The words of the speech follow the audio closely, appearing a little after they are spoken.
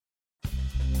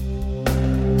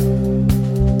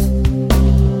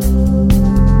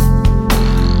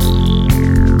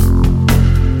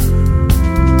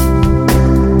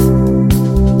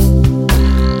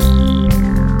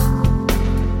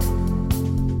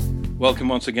Welcome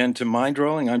once again to Mind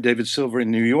Rolling. I'm David Silver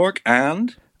in New York,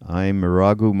 and I'm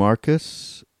Raghu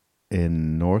Marcus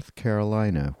in North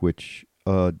Carolina, which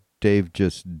Dave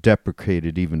just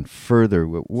deprecated even further.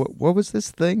 What was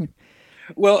this thing?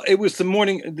 well, it was the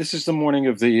morning. This is the morning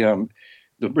of the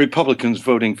Republicans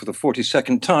voting for the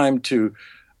 42nd time to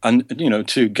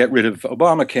get rid of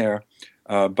Obamacare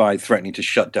by threatening to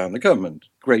shut down the government.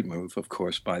 Great move, of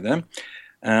course, by them.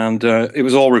 And it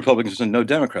was all Republicans and no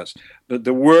Democrats. But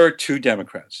there were two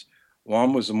Democrats.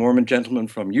 One was a Mormon gentleman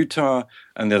from Utah,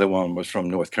 and the other one was from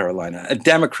North Carolina. A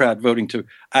Democrat voting to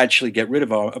actually get rid of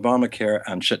Obamacare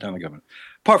and shut down the government.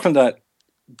 Apart from that,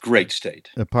 great state.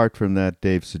 Apart from that,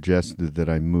 Dave suggested that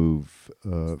I move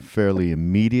fairly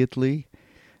immediately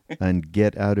and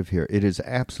get out of here. It is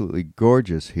absolutely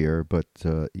gorgeous here, but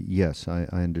yes, I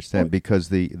understand, because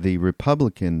the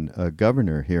Republican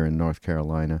governor here in North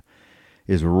Carolina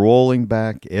is rolling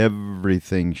back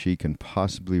everything she can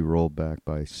possibly roll back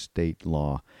by state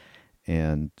law.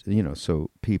 And,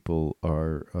 so people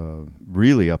are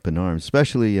really up in arms,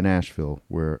 especially in Asheville,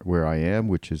 where I am,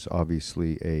 which is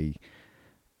obviously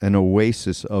an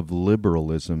oasis of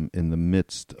liberalism in the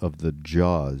midst of the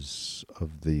jaws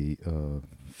of the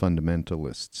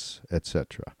fundamentalists,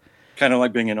 etc. Kind of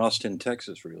like being in Austin,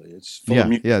 Texas, really. It's full of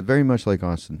music. Yeah, very much like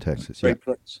Austin, Texas. Great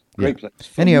place. Great place.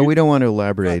 Anyhow, we don't want to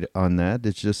elaborate on that.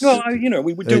 It's just... No,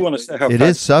 we do want to say how it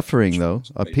is suffering, though.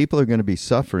 People are going to be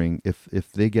suffering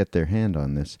if they get their hand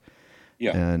on this.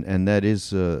 Yeah. And that is,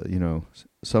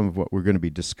 some of what we're going to be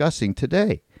discussing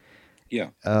today. Yeah.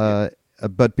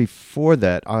 But before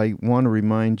that, I want to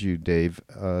remind you, Dave,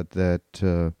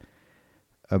 that...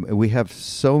 we have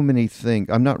so many things.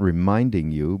 I'm not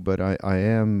reminding you, but I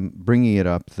am bringing it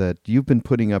up that you've been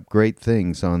putting up great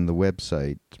things on the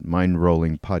website,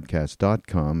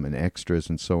 mindrollingpodcast.com, and extras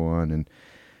and so on, and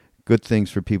good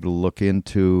things for people to look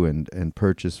into and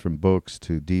purchase, from books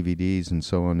to DVDs and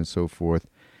so on and so forth.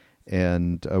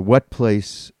 And what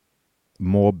place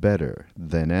more better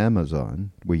than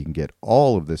Amazon, where you can get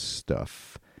all of this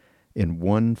stuff in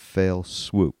one fell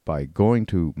swoop by going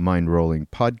to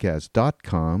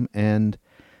mindrollingpodcast.com and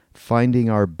finding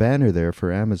our banner there for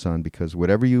Amazon, because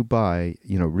whatever you buy,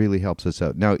 really helps us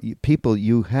out. Now, people,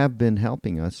 you have been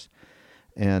helping us,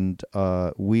 and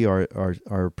we are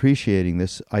appreciating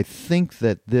this. I think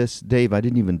that this, Dave, I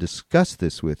didn't even discuss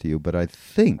this with you, but I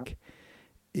think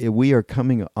we are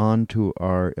coming on to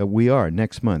our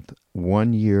next month,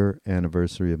 1 year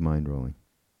anniversary of Mind Rolling.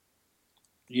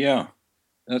 Yeah.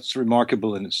 That's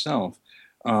remarkable in itself,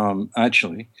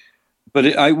 actually.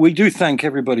 But we do thank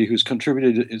everybody who's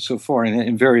contributed so far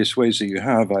in various ways that you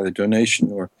have, either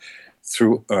donation or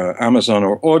through Amazon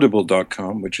or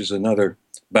audible.com, which is another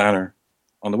banner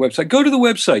on the website. Go to the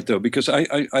website, though, because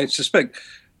I suspect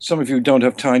some of you don't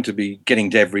have time to be getting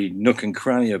to every nook and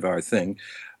cranny of our thing.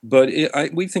 But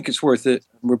we think it's worth it.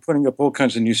 We're putting up all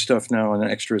kinds of new stuff now, and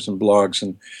extras and blogs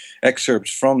and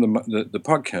excerpts from the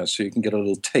podcast, so you can get a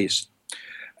little taste.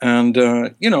 And,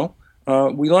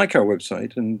 we like our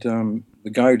website, and the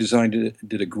guy who designed it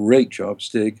did a great job,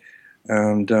 Stig,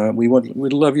 and we'd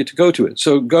love you to go to it.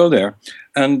 So go there,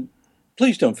 and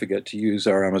please don't forget to use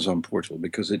our Amazon portal,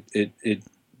 because it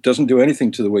doesn't do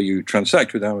anything to the way you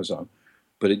transact with Amazon,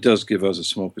 but it does give us a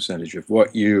small percentage of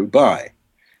what you buy.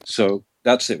 So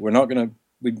that's it. We're not going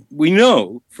to... We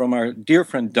know from our dear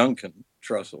friend Duncan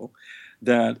Trussell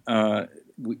that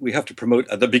we have to promote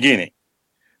at the beginning.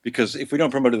 Because if we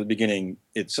don't promote at the beginning,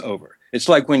 it's over. It's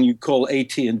like when you call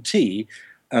AT&T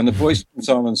and the voice comes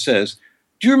on and says,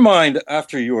 "Do you mind,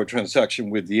 after your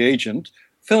transaction with the agent,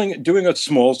 doing a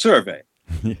small survey?"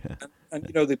 Yeah. And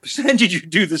the percentage you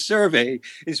do the survey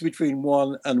is between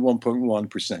 1 and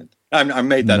 1.1%. I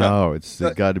made that up. No, it's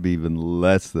got to be even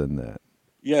less than that.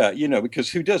 Yeah, because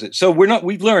who does it? So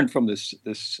we've learned from this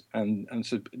and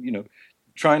so,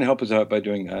 try and help us out by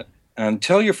doing that. And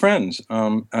tell your friends,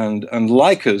 and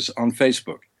like us on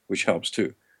Facebook, which helps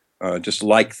too. Just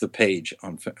like the page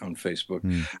on Facebook,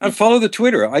 and follow the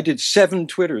Twitter. I did 7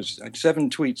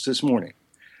 tweets this morning,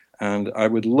 and I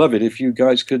would love it if you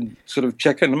guys could sort of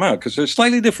check them out, because they're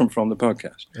slightly different from the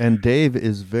podcast. And Dave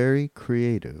is very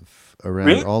creative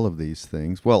around all of these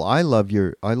things. Well, I love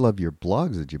your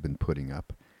blogs that you've been putting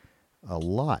up a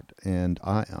lot, and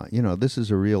this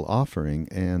is a real offering,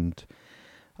 and.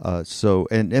 So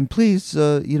please,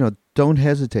 don't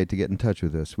hesitate to get in touch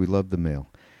with us. We love the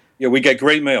mail. Yeah, we get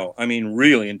great mail. I mean,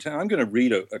 really. I'm going to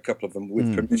read a couple of them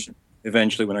with permission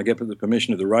eventually, when I get the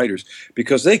permission of the writers,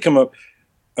 because they come up.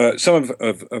 Some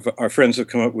of our friends have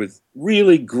come up with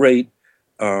really great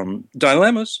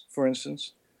dilemmas, for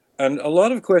instance, and a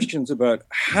lot of questions about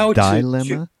how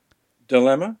dilemma.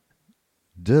 Dilemma.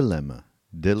 Dilemma.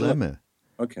 Dilemma.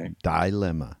 Okay.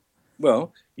 Dilemma.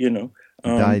 Well, um,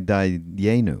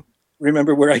 Yenu.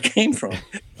 remember where I came from.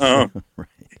 Um, Right.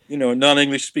 a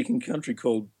non-English speaking country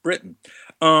called Britain.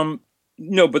 Um,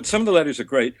 no, but some of the letters are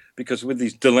great because with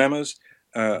these dilemmas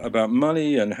about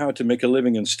money and how to make a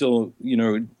living and still,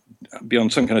 be on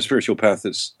some kind of spiritual path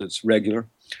that's regular.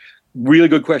 Really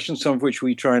good questions, some of which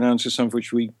we try and answer, some of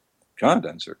which we can't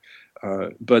answer.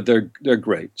 But they're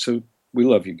great. So we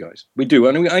love you guys. We do.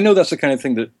 And I know that's the kind of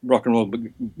thing that rock and roll,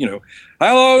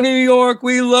 hello, New York,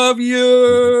 we love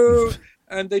you.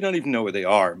 And they don't even know where they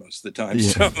are most of the time. Yeah.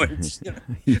 So it's,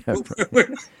 Yeah, right.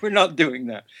 we're not doing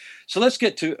that. So let's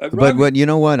get to But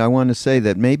what I want to say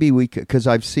that maybe we could, because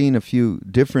I've seen a few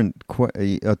different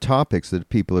topics that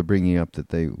people are bringing up that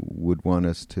they would want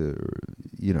us to,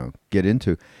 get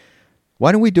into.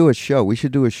 Why don't we do a show? We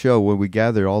should do a show where we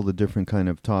gather all the different kind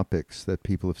of topics that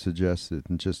people have suggested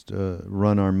and just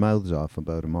run our mouths off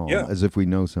about them all, Yeah. as if we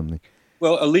know something.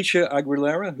 Well, Alicia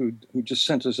Aguilera, who just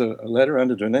sent us a letter and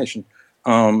a donation,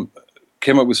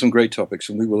 came up with some great topics,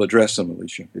 and we will address them,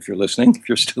 Alicia, if you're listening, if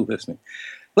you're still listening.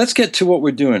 Let's get to what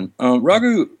we're doing.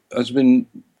 Raghu has been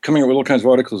coming up with all kinds of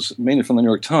articles, mainly from the New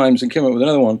York Times, and came up with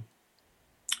another one,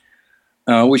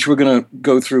 which we're going to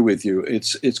go through with you.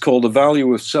 It's called The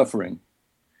Value of Suffering,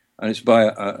 and it's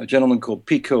by a gentleman called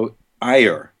Pico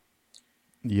Iyer.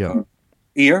 Yeah.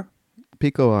 Iyer?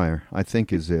 Pico Iyer, I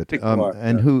think, is it. Pico Iyer,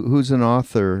 and yeah. who's an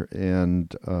author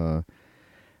and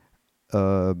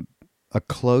a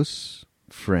close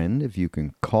friend, if you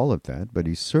can call it that, but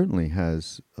he certainly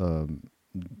has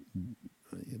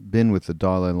been with the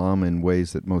Dalai Lama in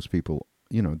ways that most people,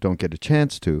 don't get a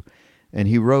chance to. And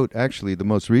he wrote, actually, the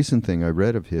most recent thing I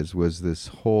read of his was this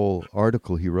whole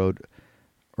article he wrote,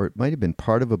 or it might have been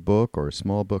part of a book or a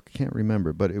small book, I can't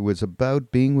remember, but it was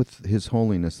about being with His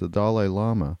Holiness, the Dalai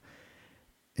Lama,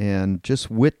 and just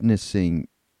witnessing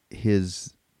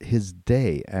his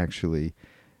day, actually,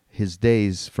 his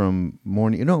days from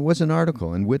morning. It was an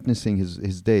article, and witnessing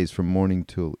his days from morning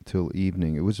till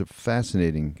evening. It was a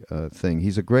fascinating thing.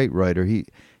 He's a great writer.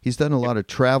 He's done a lot of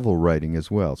travel writing as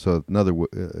well. So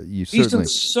He's done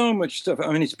so much stuff.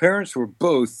 I mean, his parents were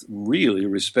both really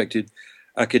respected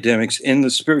academics in the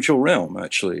spiritual realm,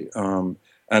 actually.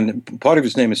 And part of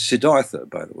his name is Siddhartha,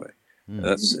 by the way.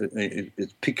 That's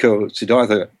it's Pico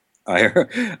Siddhartha Iyer,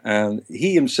 and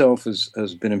he himself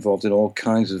has been involved in all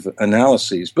kinds of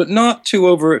analyses, but not too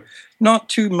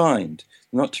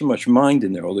much mind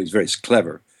in there, although he's very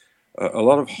clever. A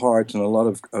lot of heart and a lot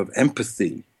of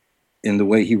empathy in the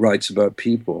way he writes about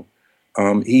people.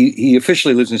 He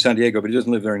officially lives in San Diego, but he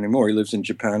doesn't live there anymore. He lives in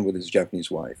Japan with his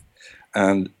Japanese wife.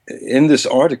 And in this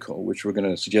article, which we're going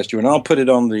to suggest to you, and I'll put it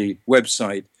on the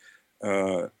website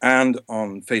and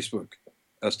on Facebook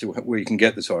as to where you can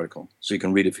get this article, so you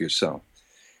can read it for yourself.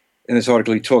 In this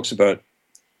article, he talks about,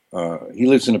 he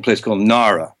lives in a place called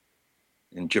Nara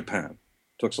in Japan.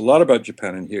 Talks a lot about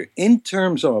Japan in here, in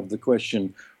terms of the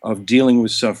question of dealing with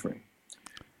suffering.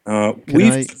 Can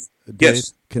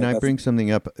I bring something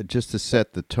up just to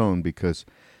set the tone, because,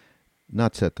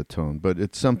 not set the tone, but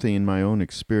it's something in my own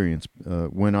experience.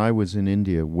 When I was in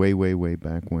India, way, way, way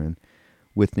back when,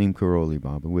 with Neem Karoli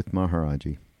Baba, with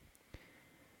Maharaji,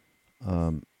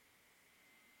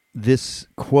 this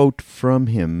quote from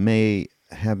him may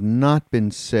have not been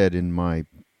said in my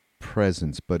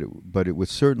presence, but it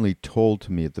was certainly told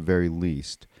to me at the very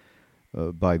least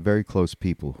by very close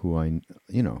people who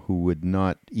would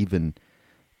not even.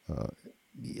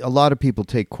 A lot of people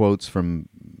take quotes from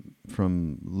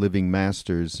living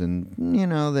masters, and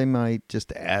they might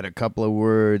just add a couple of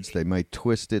words. They might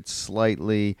twist it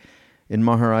slightly. In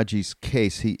Maharaji's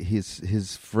case,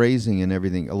 his phrasing and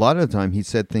everything, a lot of the time he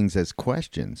said things as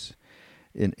questions.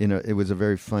 It was a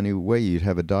very funny way. You'd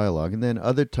have a dialogue, and then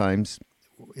other times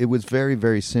it was very,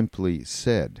 very simply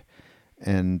said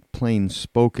and plain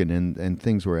spoken, and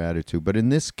things were added to. But in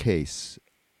this case,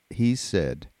 he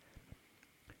said,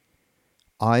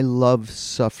 "I love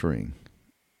suffering.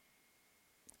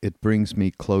 It brings me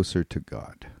closer to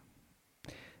God."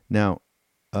 Now,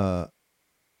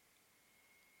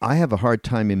 I have a hard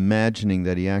time imagining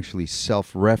that he actually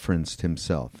self-referenced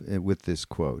himself with this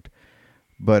quote.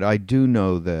 But I do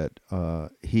know that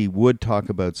he would talk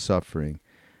about suffering.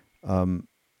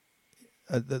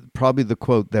 Probably the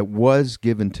quote that was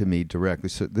given to me directly.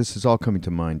 So this is all coming to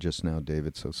mind just now,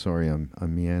 David. So sorry I'm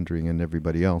meandering and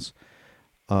everybody else.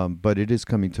 But it is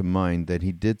coming to mind that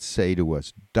he did say to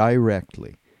us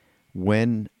directly,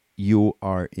 when you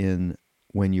are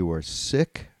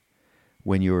sick,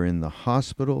 when you're in the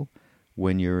hospital,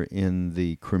 when you're in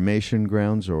the cremation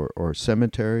grounds or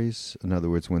cemeteries, in other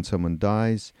words, when someone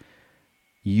dies,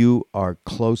 you are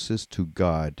closest to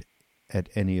God at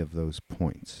any of those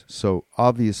points. So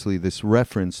obviously this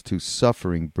reference to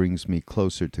suffering brings me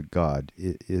closer to God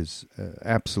is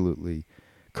absolutely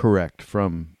correct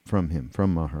from him,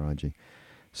 from Maharaji.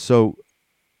 So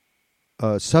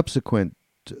subsequent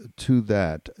to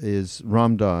that is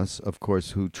Ram Dass, of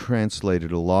course, who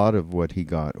translated a lot of what he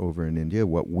got over in India,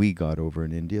 what we got over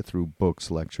in India through books,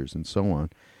 lectures, and so on,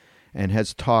 and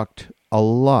has talked a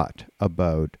lot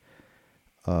about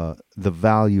the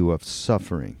value of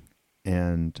suffering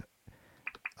and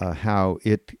how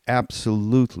it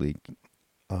absolutely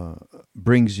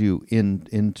brings you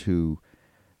into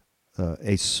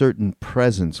a certain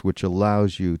presence which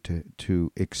allows you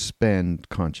to expand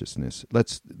consciousness.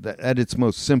 At its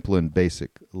most simple and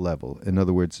basic level. In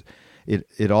other words,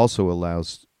 it also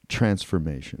allows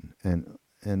transformation. And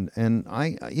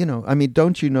I I mean,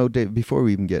 don't you know, Dave, before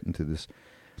we even get into this,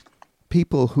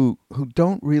 people who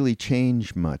don't really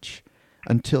change much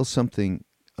until something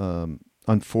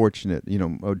unfortunate,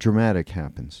 or dramatic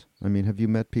happens. I mean, have you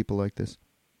met people like this?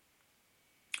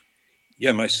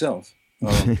 Yeah, myself.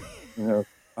 I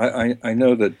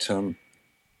know that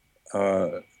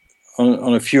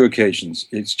on a few occasions,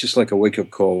 it's just like a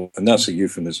wake-up call, and that's a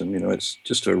euphemism. It's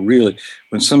just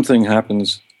when something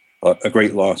happens, a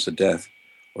great loss, a death,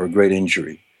 or a great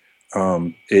injury,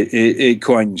 it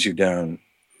quiets you down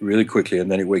really quickly,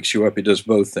 and then it wakes you up. It does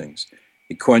both things.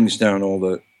 It quiets down all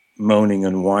the moaning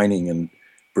and whining and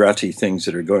bratty things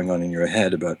that are going on in your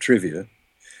head about trivia.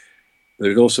 But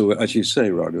it also, as you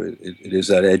say, Raghu, it is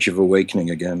that edge of awakening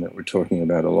again that we're talking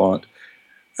about a lot.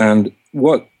 And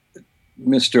what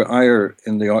Mr. Iyer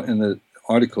in the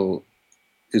article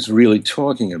is really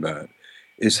talking about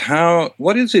is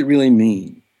what does it really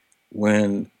mean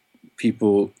when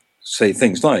people say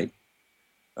things like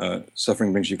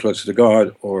suffering brings you closer to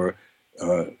God, or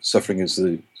suffering is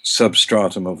the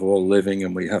substratum of all living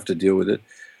and we have to deal with it.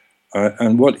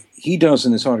 And what he does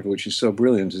in this article, which is so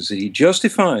brilliant, is that he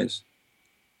justifies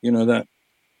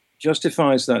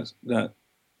that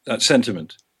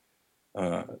sentiment.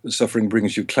 The suffering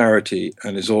brings you clarity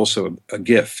and is also a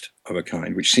gift of a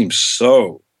kind, which seems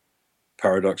so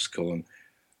paradoxical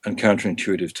and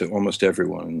counterintuitive to almost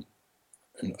everyone,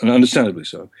 and understandably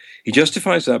so. He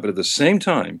justifies that, but at the same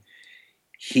time,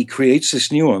 he creates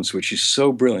this nuance, which is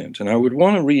so brilliant. And I would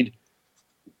want to read,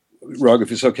 Raghu,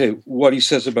 if it's okay, what he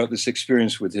says about this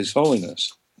experience with His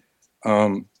Holiness,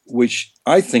 which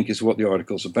I think is what the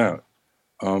article's about,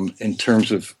 in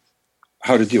terms of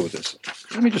how to deal with this.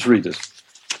 Let me just read this.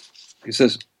 He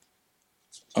says,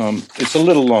 it's a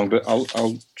little long, but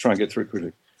I'll try and get through it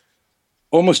quickly.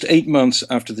 Almost 8 months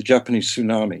after the Japanese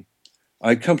tsunami,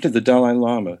 I accompanied the Dalai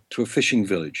Lama to a fishing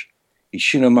village,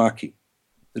 Ishinomaki,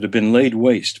 that had been laid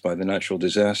waste by the natural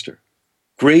disaster.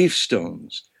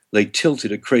 Gravestones lay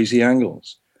tilted at crazy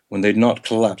angles when they'd not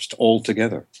collapsed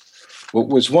altogether. What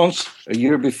was once, a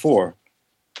year before,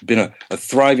 been a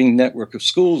thriving network of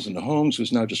schools and homes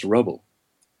was now just rubble.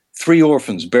 3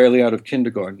 orphans, barely out of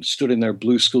kindergarten, stood in their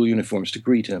blue school uniforms to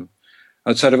greet him,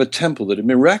 outside of a temple that had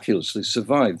miraculously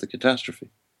survived the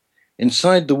catastrophe.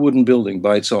 Inside the wooden building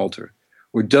by its altar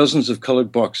were dozens of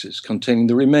colored boxes containing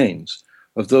the remains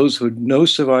of those who had no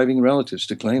surviving relatives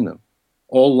to claim them,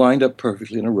 all lined up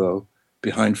perfectly in a row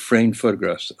behind framed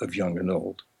photographs of young and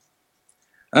old.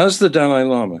 As the Dalai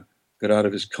Lama got out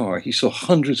of his car, he saw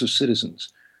hundreds of citizens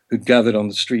who'd gathered on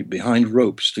the street behind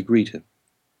ropes to greet him.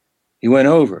 He went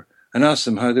over and asked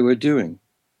them how they were doing.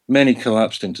 Many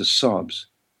collapsed into sobs.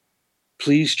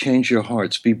 "Please change your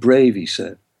hearts. Be brave," he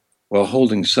said, while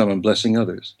holding some and blessing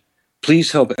others.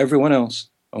 "Please help everyone else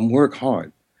and work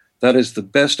hard. That is the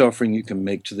best offering you can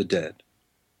make to the dead."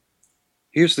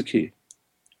 Here's the key.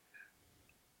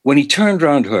 When he turned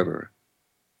round, however,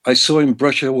 I saw him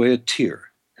brush away a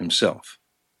tear himself.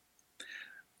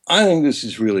 I think this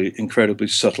is really incredibly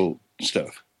subtle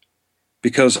stuff,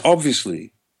 because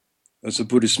obviously, as a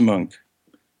Buddhist monk,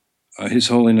 His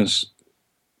Holiness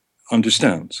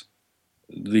understands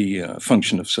the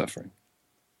function of suffering.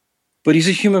 But he's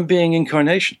a human being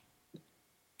incarnation,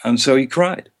 and so he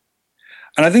cried.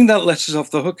 And I think that lets us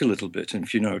off the hook a little bit,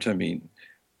 if you know what I mean,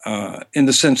 in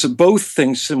the sense that both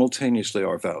things simultaneously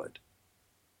are valid.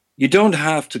 You don't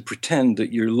have to pretend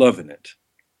that you're loving it,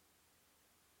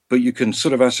 but you can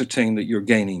sort of ascertain that you're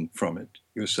gaining from it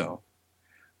yourself.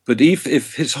 But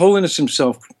if His Holiness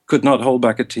himself could not hold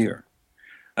back a tear,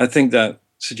 I think that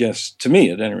suggests, to me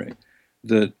at any rate,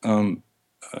 that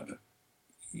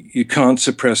you can't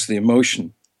suppress the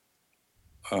emotion,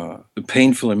 the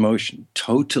painful emotion,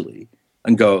 totally,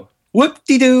 and go,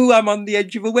 whoop-de-doo, I'm on the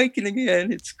edge of awakening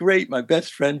again. It's great. My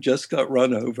best friend just got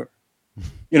run over.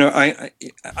 I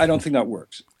don't think that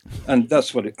works, and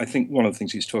that's what I think. One of the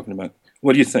things he's talking about.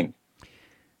 What do you think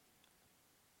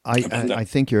about I that?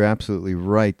 think you're absolutely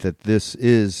right that this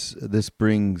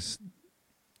brings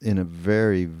in a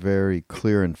very, very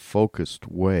clear and focused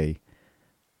way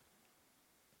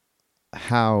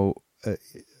how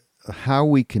how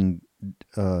we can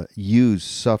use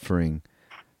suffering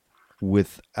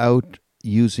without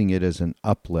using it as an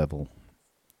up level.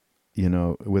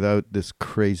 Without this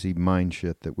crazy mind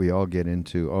shit that we all get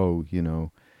into. Oh,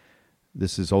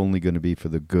 this is only going to be for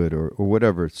the good, or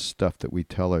whatever stuff that we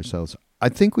tell ourselves. I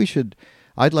think we should.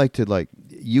 I'd like to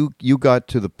you got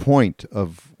to the point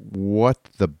of what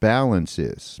the balance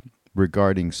is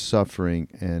regarding suffering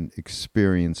and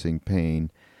experiencing pain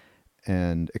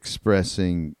and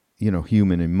expressing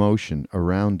human emotion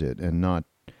around it, and not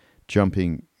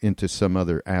jumping into some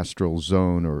other astral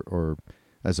zone, or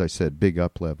as I said, big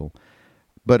up level.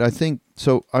 But I think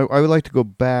so. I would like to go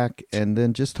back and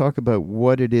then just talk about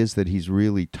what it is that he's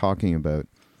really talking about.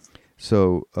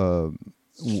 So,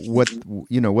 what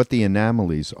what the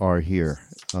anomalies are here,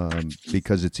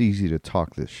 because it's easy to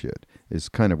talk this shit is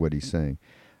kind of what he's saying.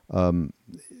 Um,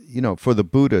 for the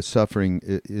Buddha, suffering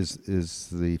is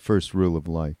the first rule of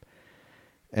life.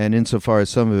 And insofar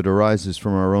as some of it arises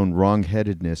from our own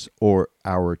wrongheadedness or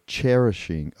our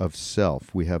cherishing of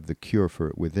self, we have the cure for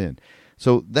it within.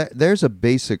 So there's a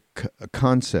basic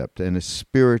concept and a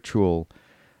spiritual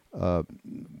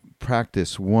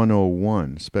practice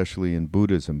 101, especially in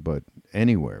Buddhism, but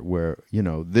anywhere where,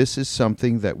 this is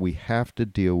something that we have to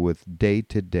deal with day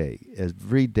to day.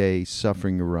 Every day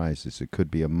suffering arises. It could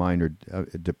be a minor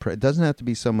depression. It doesn't have to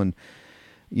be someone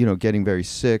getting very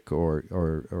sick or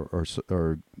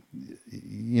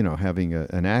having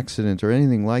an accident or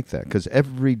anything like that. Because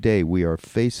every day we are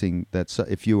facing that.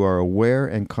 If you are aware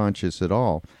and conscious at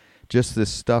all, just this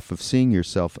stuff of seeing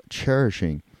yourself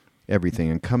cherishing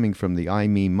everything and coming from the I,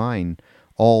 me, mine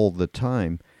all the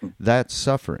time, that's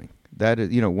suffering. That is,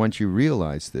 once you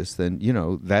realize this, then,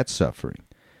 that's suffering.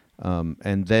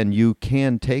 And then you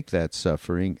can take that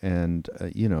suffering and,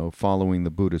 following the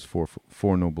Buddha's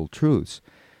four noble truths,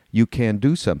 you can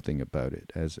do something about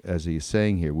it, as he is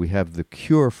saying here. We have the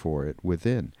cure for it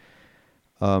within.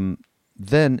 So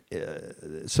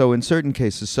in certain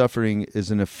cases, suffering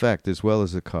is an effect as well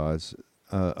as a cause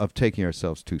of taking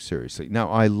ourselves too seriously.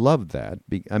 Now, I love that.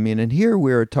 And here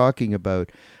we're talking about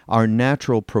our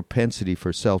natural propensity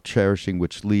for self-cherishing,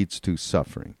 which leads to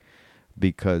suffering.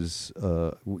 Because,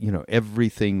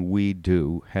 everything we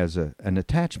do has an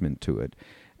attachment to it.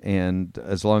 And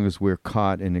as long as we're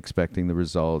caught in expecting the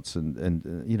results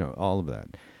and all of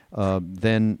that,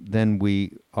 then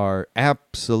we are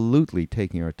absolutely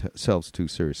taking ourselves too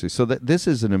seriously. So that this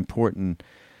is an important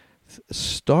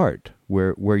start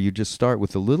where you just start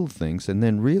with the little things and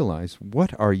then realize,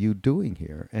 what are you doing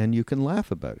here? And you can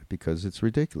laugh about it because it's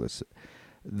ridiculous.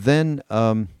 Then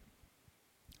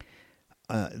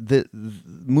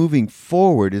moving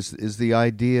forward is the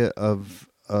idea of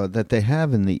that they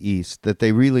have in the East, that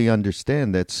they really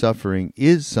understand that suffering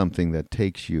is something that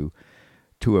takes you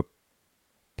to a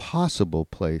possible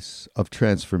place of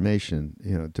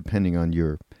transformation, depending on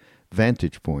your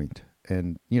vantage point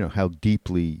and, how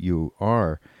deeply you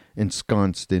are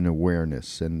ensconced in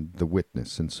awareness and the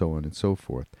witness and so on and so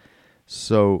forth.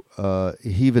 So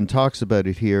he even talks about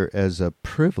it here as a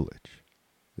privilege.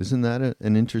 Isn't that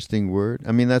an interesting word?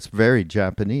 I mean, that's very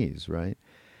Japanese, right?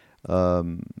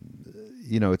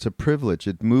 It's a privilege.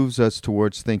 It moves us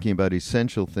towards thinking about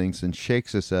essential things and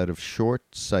shakes us out of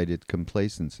short-sighted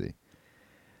complacency.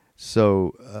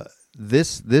 So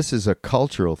this is a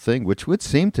cultural thing, which would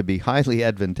seem to be highly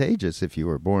advantageous if you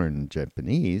were born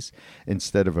Japanese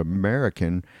instead of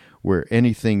American, where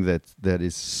anything that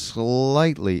is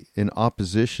slightly in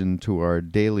opposition to our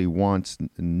daily wants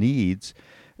and needs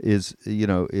is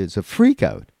a freak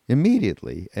out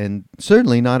immediately, and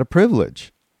certainly not a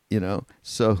privilege.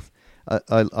 So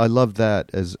I love that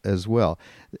as well.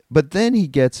 But then he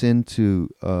gets into,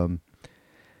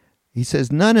 he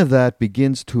says, none of that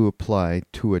begins to apply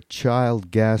to a child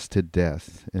gassed to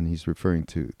death, and he's referring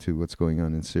to what's going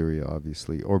on in Syria,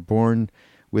 obviously, or born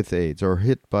with AIDS, or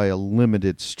hit by a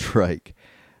limited strike.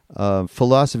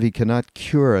 Philosophy cannot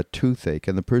cure a toothache,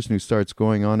 and the person who starts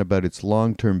going on about its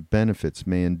long-term benefits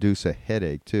may induce a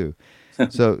headache, too.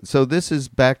 So this is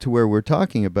back to where we're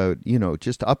talking about,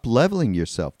 just up-leveling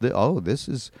yourself. This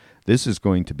is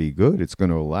going to be good. It's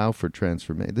going to allow for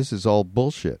transformation. This is all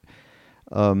bullshit.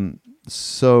 Well,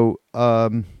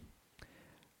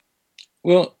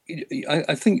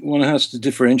 I think one has to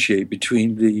differentiate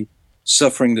between the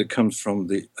suffering that comes from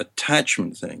the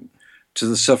attachment thing to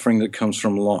the suffering that comes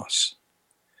from loss.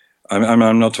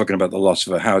 I'm not talking about the loss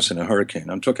of a house in a hurricane.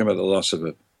 I'm talking about the loss of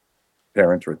a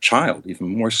parent or a child,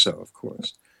 even more so, of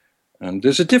course. And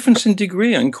there's a difference in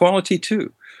degree and quality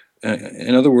too.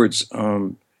 In other words,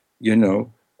 you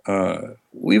know,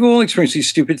 we've all experienced these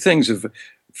stupid things.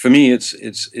 For me,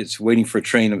 it's waiting for a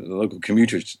train at the local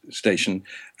commuter station,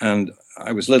 and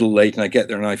I was a little late, and I get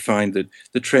there and I find that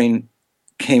the train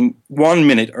came 1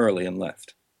 minute early and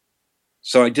left,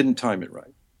 so I didn't time it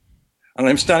right. And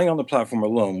I'm standing on the platform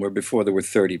alone, where before there were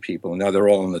 30 people, and now they're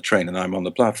all on the train, and I'm on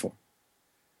the platform.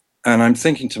 And I'm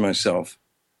thinking to myself,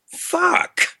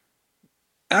 "Fuck!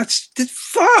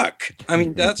 Fuck!" I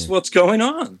mean, that's what's going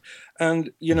on.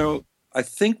 And I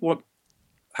think what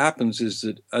happens is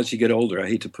that as you get older, I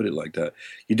hate to put it like that,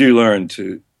 you do learn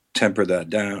to temper that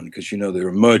down because there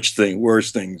are much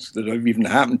worse things that have even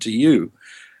happened to you.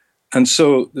 And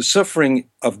so the suffering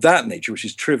of that nature, which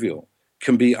is trivial,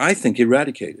 can be, I think,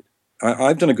 eradicated.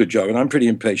 I've done a good job, and I'm pretty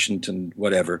impatient and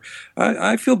whatever.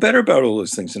 I feel better about all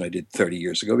those things than I did 30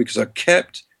 years ago because I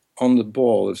kept on the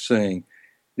ball of saying,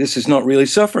 this is not really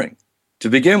suffering to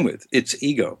begin with. It's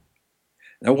ego.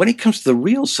 Now, when it comes to the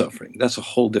real suffering, that's a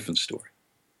whole different story.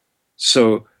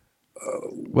 So,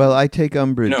 well, I take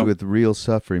umbrage with real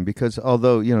suffering because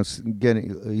although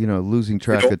getting losing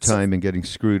track of time and getting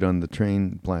screwed on the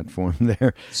train platform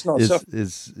there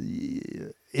is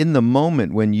in the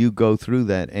moment when you go through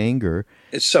that anger,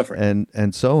 it's suffering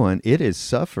and so on. It is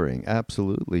suffering,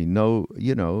 absolutely. No,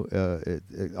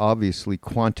 obviously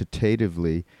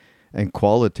quantitatively and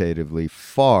qualitatively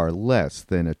far less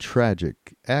than a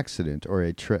tragic accident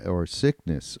or or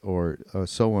sickness or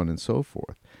so on and so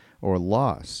forth. Or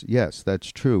loss. Yes,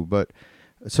 that's true. But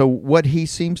so what he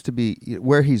seems to be,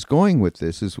 where he's going with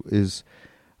this is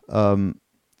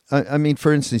I mean,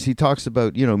 for instance, he talks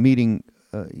about, meeting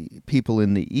people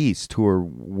in the East who are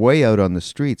way out on the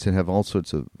streets and have all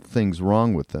sorts of things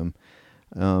wrong with them.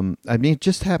 I mean, it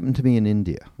just happened to me in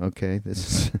India. Okay. This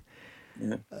is,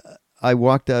 yeah. I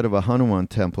walked out of a Hanuman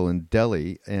temple in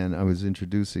Delhi and I was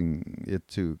introducing it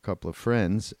to a couple of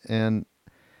friends, and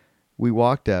we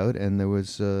walked out, and there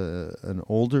was an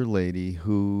older lady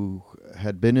who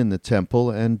had been in the temple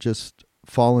and just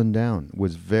fallen down,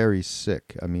 was very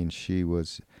sick. I mean, she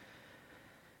was,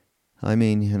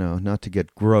 not to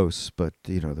get gross, but,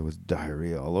 there was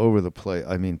diarrhea all over the place.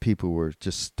 I mean, people were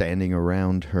just standing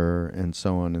around her and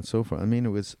so on and so forth. I mean, it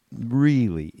was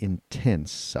really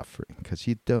intense suffering because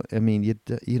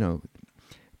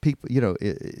people,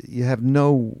 you have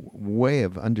no way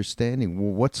of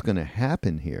understanding what's going to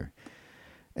happen here.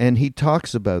 And he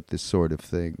talks about this sort of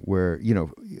thing where,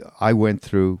 I went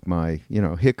through my,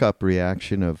 hiccup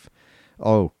reaction of,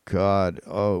 oh, God,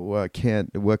 well, what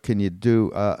can you do?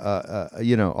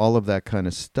 All of that kind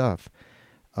of stuff.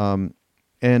 And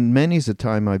many's a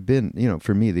time I've been,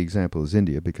 for me, the example is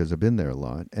India because I've been there a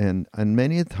lot. And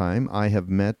many a time I have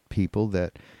met people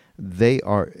that they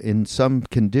are in some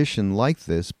condition like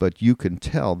this, but you can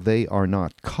tell they are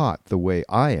not caught the way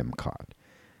I am caught.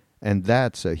 And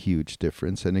that's a huge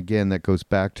difference. And again, that goes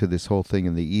back to this whole thing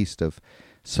in the East of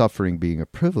suffering being a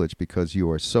privilege because you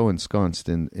are so ensconced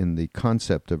in the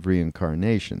concept of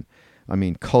reincarnation. I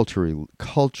mean,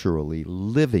 culturally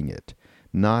living it,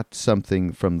 not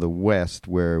something from the West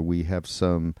where we have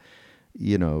some,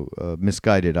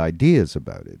 misguided ideas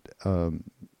about it.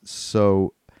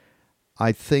 So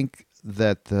I think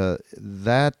that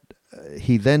that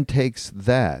he then takes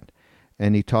that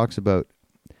and he talks about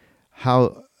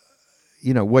how,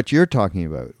 what you're talking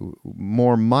about,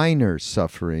 more minor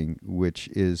suffering, which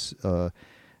is,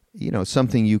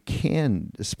 something you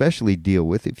can especially deal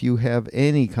with if you have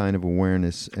any kind of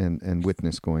awareness and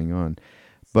witness going on.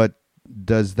 But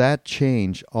does that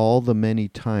change all the many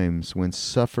times when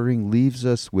suffering leaves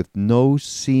us with no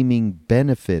seeming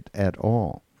benefit at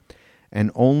all,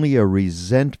 and only a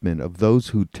resentment of those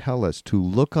who tell us to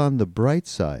look on the bright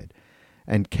side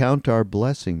and count our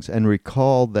blessings and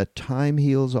recall that time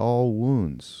heals all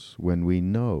wounds when we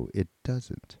know it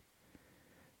doesn't?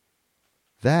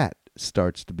 That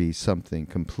starts to be something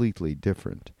completely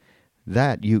different.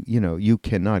 That you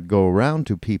cannot go around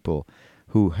to people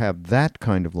who have that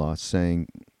kind of loss saying,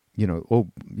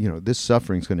 this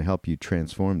suffering is going to help you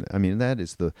transform. I mean, that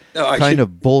is the kind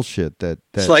of bullshit that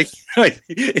it's like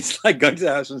going to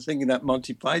the house and singing that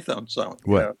Monty Python song.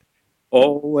 What?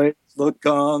 Always look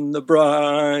on the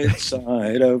bright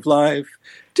side of life.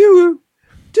 Do,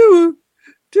 do,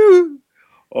 do.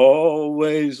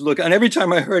 Always look. And every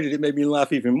time I heard it, it made me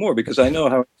laugh even more because I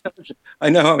know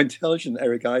how intelligent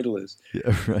Eric Idle is.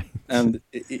 Yeah, right. And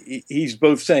he's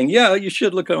both saying, yeah, you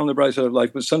should look on the bright side of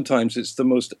life, but sometimes it's the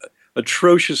most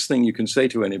atrocious thing you can say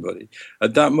to anybody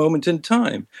at that moment in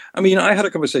time. I mean, I had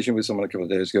a conversation with someone a couple of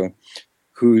days ago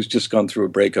who's just gone through a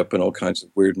breakup and all kinds of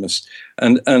weirdness,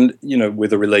 and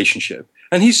with a relationship,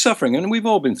 and he's suffering, and we've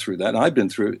all been through that. I've been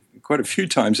through it quite a few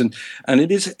times, and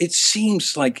it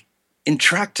seems like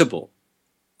intractable.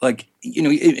 Like,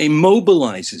 it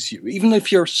immobilizes you. Even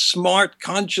if you're smart,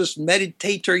 conscious,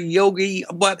 meditator, yogi,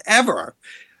 whatever,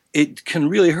 it can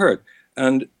really hurt.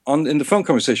 And in the phone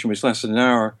conversation, which lasted an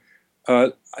hour,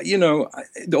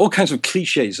 all kinds of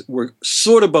cliches were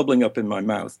sort of bubbling up in my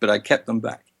mouth, but I kept them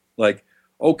back. Like,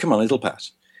 oh, come on, it'll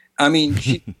pass. I mean,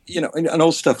 and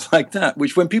all stuff like that,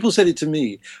 which when people said it to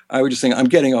me, I would just think, I'm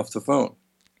getting off the phone.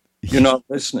 You're not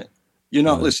listening. You're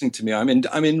not listening to me. I'm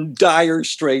in dire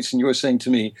straits, and you're saying to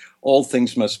me, all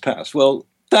things must pass. Well,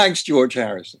 thanks, George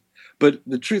Harrison. But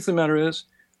the truth of the matter is,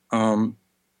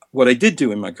 what I did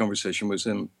do in my conversation was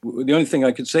the only thing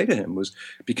I could say to him was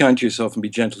be kind to yourself and be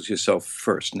gentle to yourself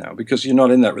first now, because you're not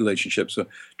in that relationship. So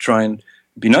try and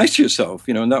be nice to yourself,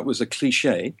 and that was a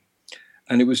cliche.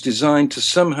 And it was designed to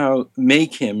somehow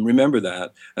make him remember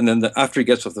that. And then after he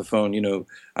gets off the phone,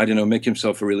 I don't know, make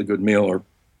himself a really good meal or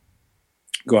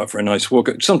go out for a nice walk,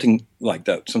 something like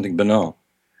that, something banal.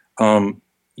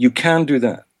 You can do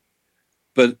that.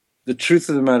 But the truth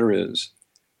of the matter is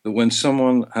that when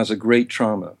someone has a great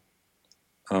trauma,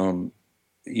 the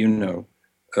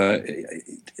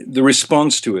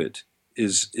response to it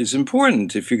is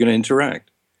important if you're going to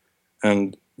interact.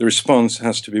 And the response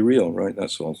has to be real, right?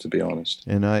 That's all, to be honest.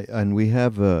 And we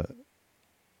have a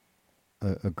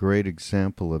great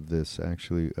example of this,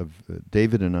 actually.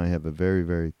 David and I have a very,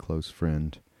 very close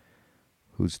friend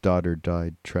whose daughter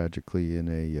died tragically in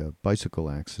a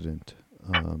bicycle accident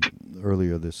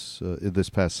earlier this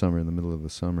past summer, in the middle of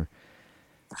the summer.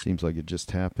 Seems like it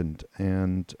just happened.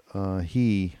 And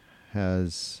he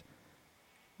has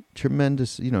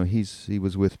tremendous, he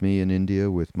was with me in India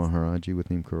with Maharaji,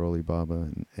 with Neem Karoli Baba,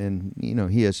 and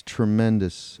he has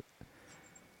tremendous,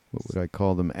 what would I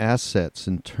call them, assets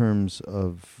in terms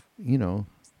of,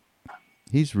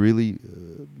 he's really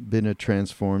been a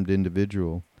transformed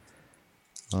individual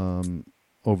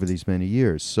over these many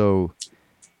years. So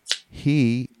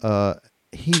he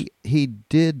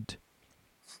did,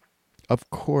 of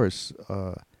course,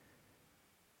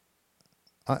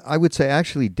 I would say,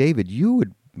 actually, David, you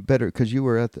would better, because you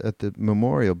were at the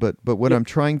memorial, but what I'm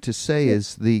trying to say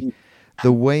is the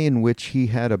way in which he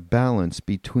had a balance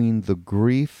between the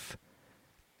grief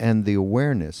and the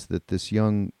awareness that this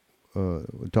young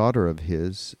daughter of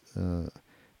his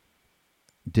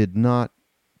did not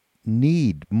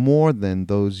need more than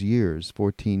those years,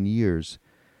 14 years,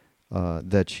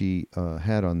 that she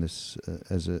had on this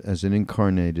as an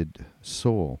incarnated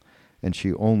soul. And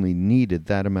she only needed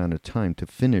that amount of time to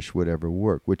finish whatever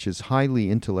work, which is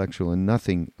highly intellectual, and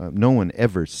nothing. No one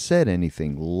ever said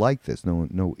anything like this.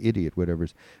 No idiot, whatever.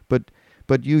 But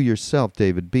you yourself,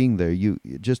 David, being there, you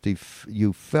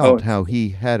felt how he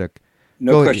had a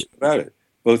no question about it.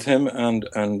 Both him and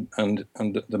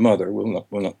the mother. We'll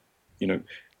not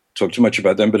talk too much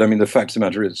about them. But I mean, the fact of the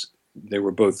matter is, they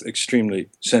were both extremely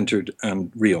centered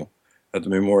and real at the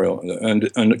memorial,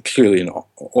 and clearly in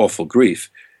awful grief.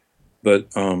 But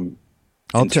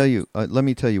I'll tell you. Let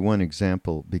me tell you one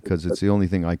example, because it's the only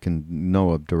thing I can know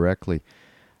of directly.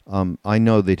 I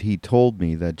know that he told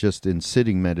me that just in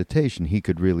sitting meditation, he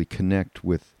could really connect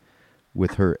with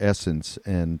her essence,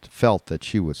 and felt that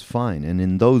she was fine. And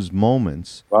in those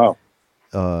moments, wow,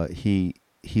 he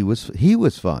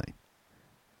was fine.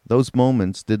 Those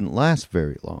moments didn't last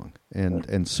very long,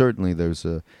 and certainly there's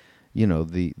a,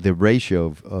 the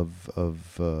ratio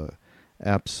of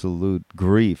absolute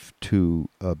grief to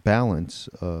balance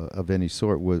of any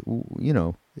sort was,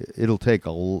 it'll take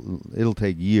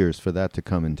years for that to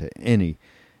come into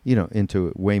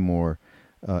into way more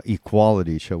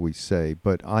equality, shall we say.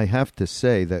 But I have to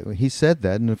say that he said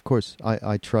that, and of course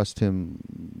I trust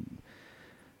him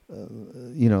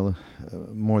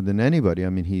more than anybody. I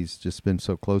mean, he's just been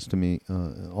so close to me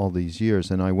all these years.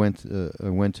 And I went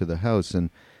to the house, and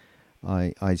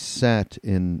I sat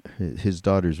in his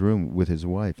daughter's room with his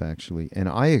wife, actually, and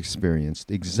I experienced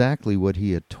exactly what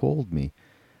he had told me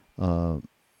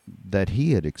that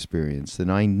he had experienced,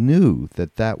 and I knew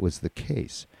that was the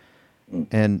case.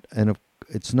 And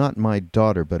it's not my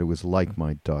daughter, but it was like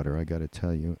my daughter, I got to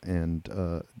tell you. And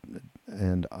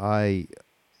I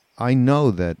know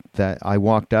that I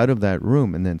walked out of that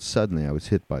room, and then suddenly I was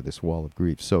hit by this wall of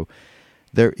grief. So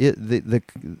there is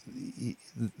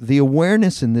the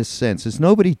awareness in this sense is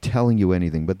nobody telling you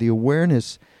anything, but the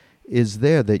awareness is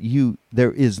there that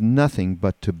there is nothing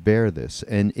but to bear this.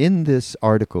 And in this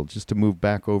article, just to move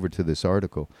back over to this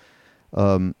article,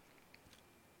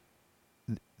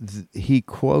 he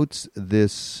quotes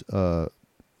this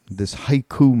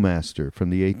haiku master from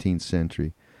the 18th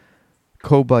century,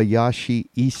 Kobayashi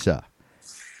Isa.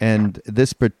 And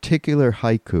this particular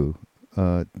haiku,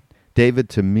 David,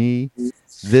 to me,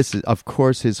 this is, of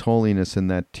course, His Holiness and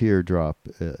that teardrop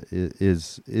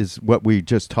is what we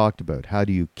just talked about. How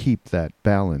do you keep that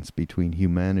balance between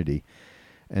humanity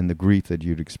and the grief that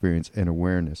you'd experience and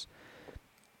awareness?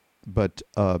 But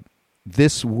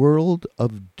this world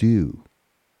of dew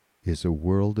is a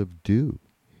world of dew,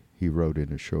 he wrote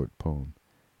in a short poem.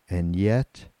 And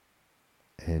yet,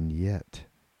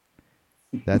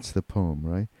 that's the poem,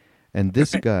 right? And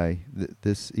this guy,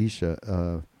 this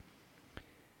Isha,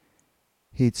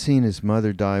 he'd seen his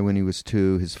mother die when he was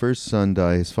 2, his first son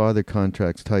die, his father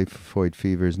contracts typhoid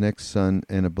fever, his next son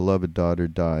and a beloved daughter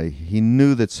die. He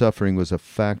knew that suffering was a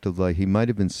fact of life. He might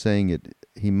have been saying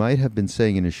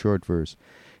in a short verse,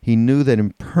 he knew that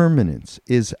impermanence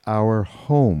is our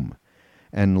home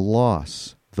and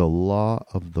loss the law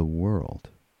of the world.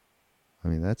 I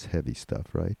mean, that's heavy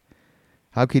stuff, right?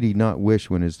 How could he not wish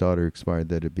when his daughter expired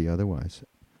that it be otherwise?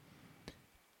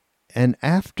 And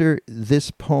after this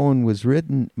poem was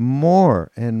written, more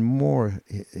and more,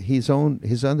 his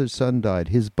other son died.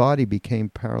 His body became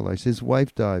paralyzed. His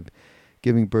wife died,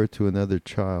 giving birth to another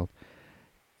child.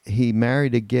 He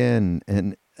married again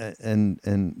and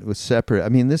was separate. I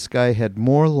mean, this guy had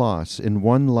more loss in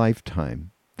one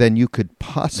lifetime than you could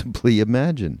possibly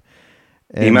imagine.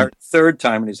 And he married a third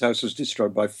time, and his house was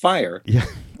destroyed by fire. Yeah,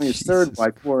 his third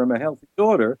wife bore him a healthy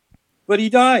daughter, but he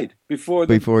died before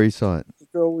he saw it. The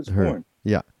girl was born.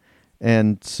 Yeah,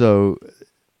 and so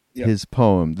his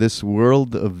poem, "This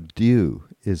world of dew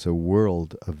is a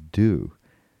world of dew,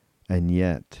 and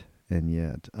yet,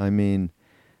 I mean,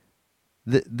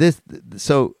 this.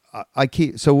 So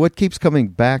So what keeps coming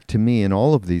back to me in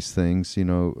all of these things,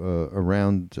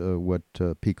 around what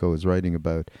Pico is writing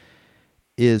about,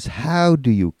 is how do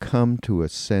you come to a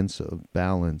sense of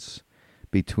balance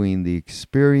between the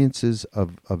experiences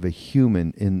of a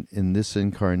human in this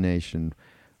incarnation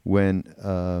when,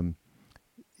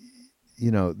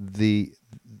 the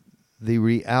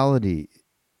reality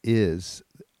is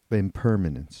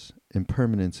impermanence.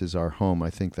 Impermanence is our home. I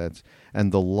think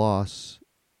and the loss,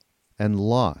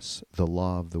 the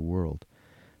law of the world.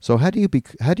 So how do you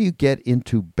get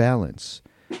into balance?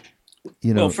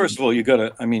 Well, first of all, you got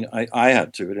to. I mean, I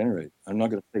had to, at any rate. I'm not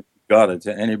going to say got it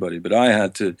to anybody, but I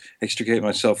had to extricate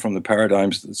myself from the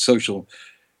paradigms that social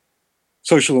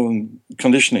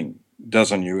conditioning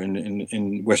does on you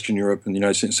in Western Europe and the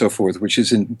United States and so forth, which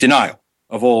is in denial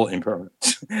of all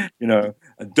impermanence.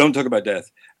 Don't talk about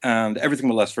death, and everything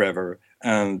will last forever,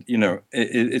 and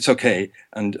it's okay,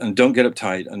 and don't get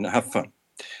uptight and have fun,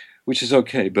 which is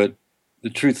okay. But the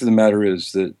truth of the matter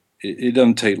is that it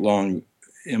doesn't take long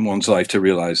in one's life to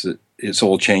realize that it's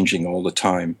all changing all the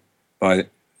time by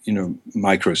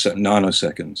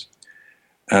nanoseconds,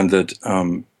 and that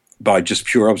by just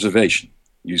pure observation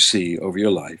you see over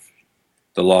your life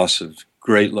the loss of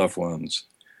great loved ones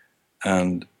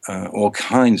and all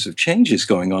kinds of changes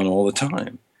going on all the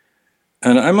time.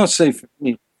 And I must say, for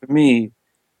me,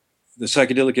 the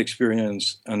psychedelic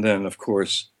experience, and then, of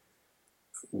course,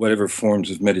 whatever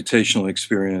forms of meditational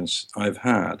experience I've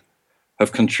had,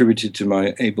 have contributed to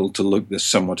my able to look this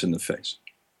somewhat in the face.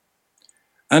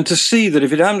 And to see that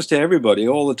if it happens to everybody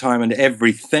all the time and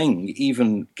everything,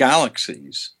 even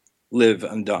galaxies, live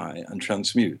and die and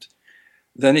transmute,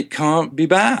 then it can't be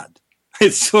bad.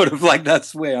 It's sort of like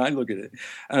that's the way I look at it.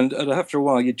 And after a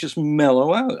while, you just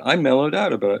mellow out. I mellowed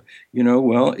out about,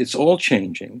 well, it's all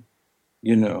changing.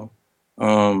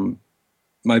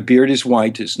 My beard is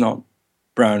white. It's not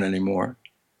brown anymore.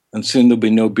 And soon there'll be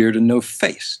no beard and no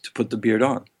face to put the beard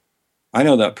on. I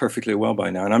know that perfectly well by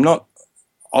now. And I'm not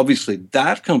obviously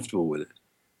that comfortable with it.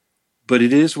 But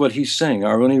it is what he's saying.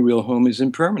 Our only real home is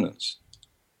impermanence.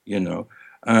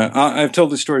 I've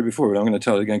told this story before, but I'm going to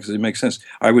tell it again because it makes sense.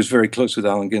 I was very close with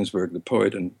Allen Ginsberg, the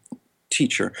poet and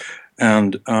teacher,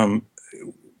 and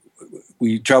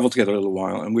we traveled together a little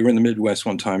while, and we were in the Midwest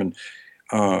one time and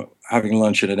having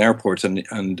lunch at an airport,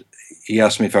 and he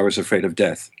asked me if I was afraid of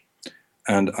death.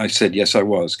 And I said, yes, I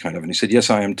was, kind of. And he said, yes,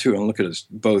 I am too. And look at us,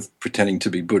 both pretending to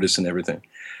be Buddhists and everything.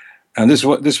 And this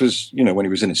was, when he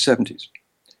was in his 70s.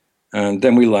 And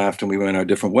then we laughed and we went our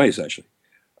different ways, actually.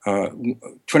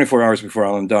 24 hours before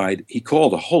Alan died, he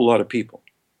called a whole lot of people.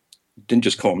 He didn't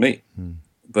just call me.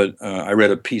 But I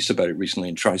read a piece about it recently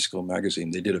in Tricycle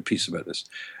magazine. They did a piece about this.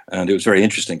 And it was very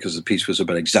interesting because the piece was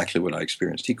about exactly what I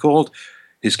experienced. He called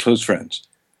his close friends.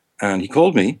 And he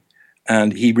called me.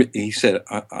 And he said,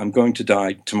 I'm going to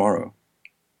die tomorrow,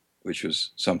 which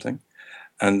was something.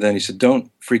 And then he said,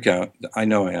 "Don't freak out. I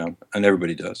know I am, and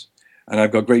everybody does. And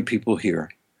I've got great people here,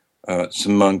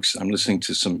 some monks. I'm listening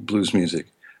to some blues music,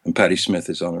 and Patti Smith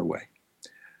is on her way.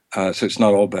 So it's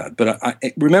not all bad." But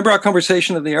I remember our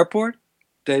conversation at the airport,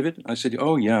 David. I said,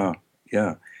 "Oh yeah,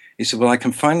 yeah." He said, "Well, I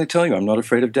can finally tell you, I'm not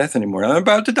afraid of death anymore. I'm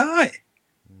about to die."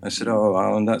 I said, "Oh,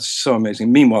 Alan, that's so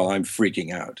amazing." Meanwhile, I'm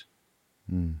freaking out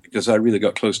because I really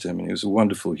got close to him, and he was a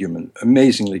wonderful human,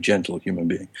 amazingly gentle human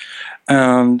being.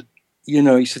 And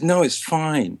he said, "No, it's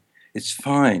fine. It's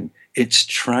fine. It's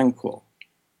tranquil."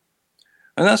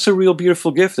 And that's a real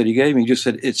beautiful gift that he gave me. He just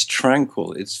said, "It's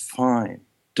tranquil. It's fine.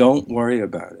 Don't worry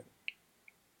about it."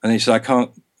 And he said,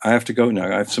 I have to go now.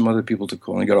 I have some other people to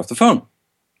call." And he got off the phone.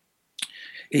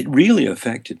 It really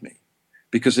affected me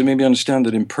because it made me understand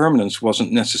that impermanence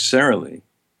wasn't necessarily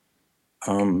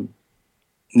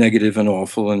negative and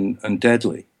awful and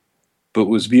deadly, but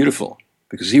was beautiful,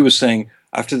 because he was saying,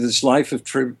 after this life of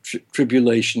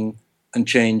tribulation and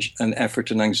change and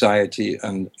effort and anxiety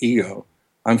and ego,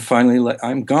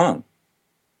 I'm gone.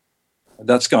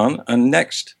 That's gone. And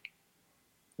next,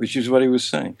 which is what he was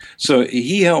saying. So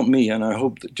he helped me, and I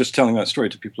hope that just telling that story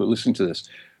to people who are listening to this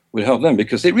would help them,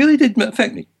 because it really did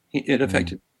affect me. It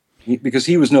affected me. Because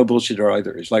he was no bullshitter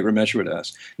either. It's like Ramesh would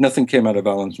ask. Nothing came out of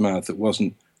Alan's mouth that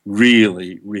wasn't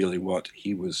really, really what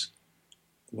he was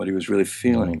really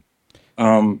feeling.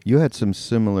 You had some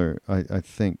similar, I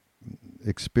think,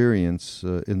 experience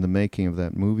in the making of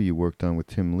that movie you worked on with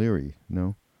Tim Leary,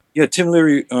 no? Yeah, Tim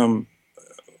Leary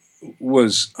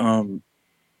was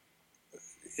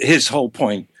his whole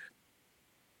point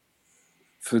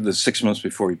for the 6 months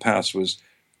before he passed was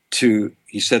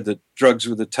he said that drugs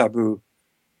were the taboo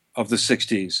of the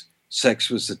 60s, sex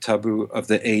was the taboo of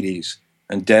the 80s,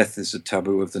 and death is the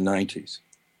taboo of the 90s.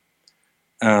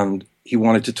 And he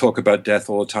wanted to talk about death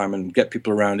all the time and get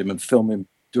people around him and film him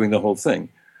doing the whole thing.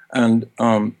 And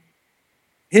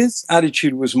his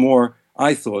attitude was more,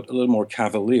 I thought, a little more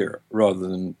cavalier rather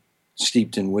than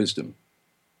steeped in wisdom.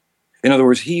 In other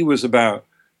words, he was about,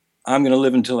 I'm going to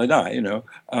live until I die,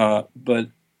 but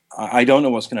I don't know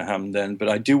what's going to happen then, but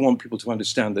I do want people to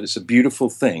understand that it's a beautiful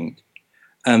thing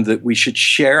and that we should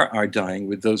share our dying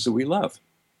with those that we love.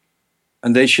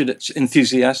 And they should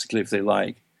enthusiastically, if they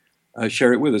like,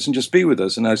 share it with us and just be with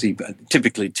us. And as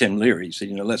typically Tim Leary said,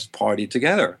 let's party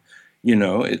together.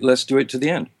 Let's do it to the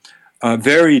end.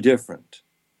 Very different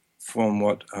from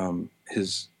what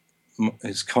his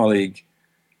colleague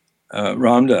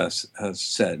Ramdas has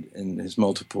said in his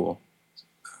multiple,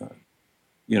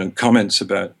 comments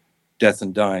about death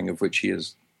and dying, of which he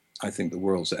is, I think, the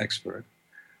world's expert.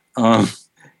 And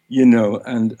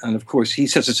of course he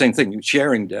says the same thing,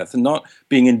 sharing death and not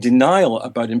being in denial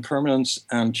about impermanence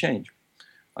and change.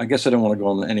 I guess I don't want to go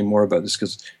on any more about this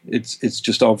because it's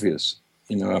just obvious,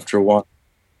 after a while.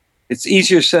 It's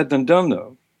easier said than done,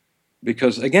 though,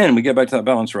 because, again, we get back to that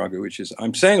balance, Raghu, which is,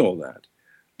 I'm saying all that,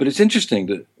 but it's interesting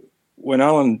that when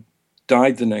Alan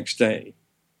died the next day,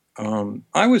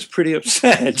 I was pretty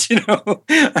upset,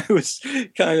 I was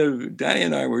Danny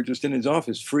and I were just in his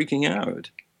office freaking out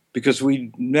because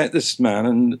we met this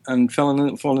man and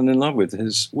fallen in love with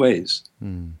his ways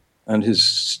and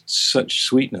his such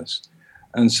sweetness.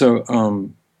 And so,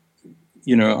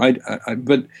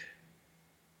 but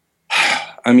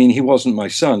I mean, he wasn't my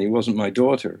son, he wasn't my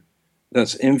daughter.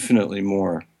 That's infinitely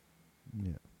more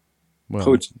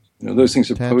potent. Those things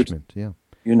are potent. Yeah.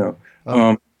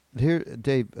 Here,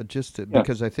 Dave,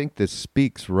 because I think this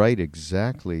speaks right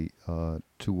exactly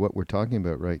to what we're talking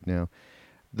about right now.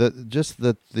 This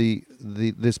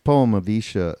poem of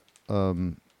Isha,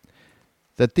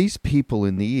 that these people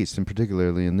in the East, and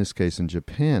particularly in this case in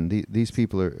Japan, these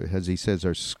people are, as he says,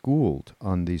 are schooled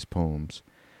on these poems.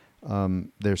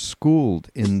 They're schooled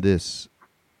in this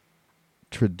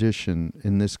tradition,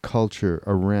 in this culture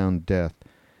around death,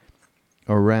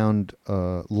 around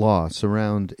loss,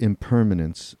 around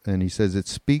impermanence. And he says it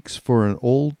speaks for an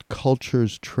old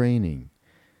culture's training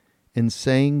in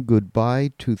saying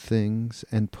goodbye to things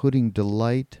and putting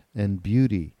delight and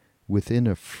beauty within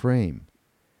a frame.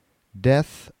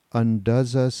 Death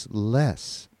undoes us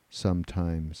less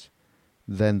sometimes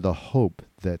than the hope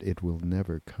that it will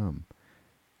never come.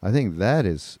 I think that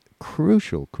is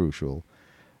crucial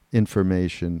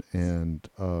information and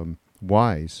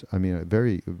wise. I mean,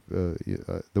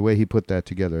 the way he put that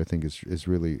together, I think, is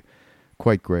really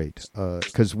quite great.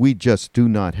 Because we just do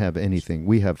not have anything.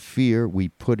 We have fear. We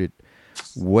put it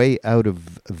way out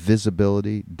of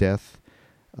visibility, death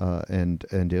and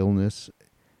illness.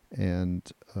 And,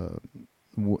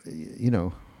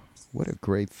 what a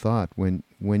great thought when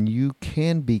you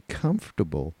can be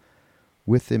comfortable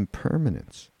with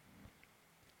impermanence.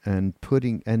 and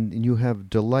putting, and you have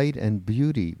delight and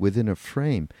beauty within a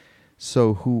frame.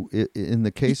 So, in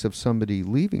the case of somebody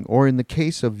leaving, or in the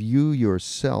case of you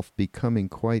yourself becoming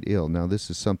quite ill, now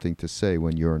this is something to say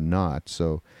when you're not,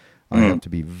 so I have Mm. to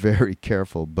be very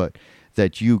careful, but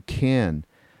that you can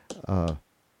uh,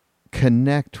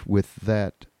 connect with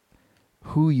that,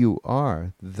 who you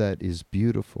are, that is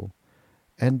beautiful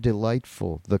and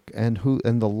delightful, and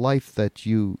the life that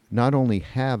you not only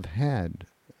have had,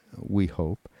 we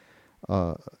hope,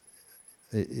 uh,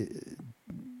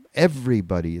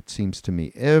 everybody, it seems to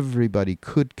me, everybody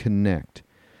could connect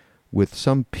with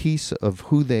some piece of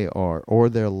who they are or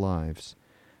their lives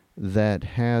that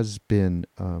has been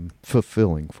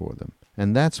fulfilling for them.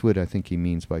 And that's what I think he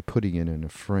means by putting it in a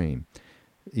frame,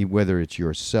 whether it's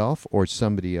yourself or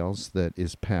somebody else that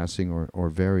is passing or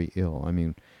very ill. I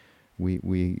mean,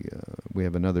 we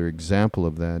have another example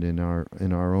of that in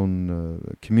our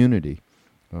own community.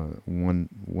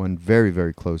 One very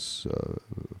very close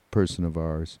person of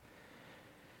ours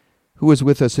who was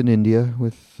with us in India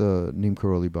with Neem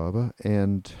Karoli Baba,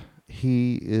 and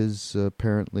he is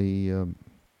apparently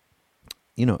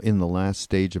in the last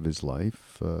stage of his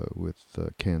life with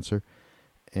cancer,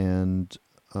 and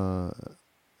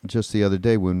just the other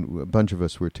day when a bunch of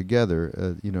us were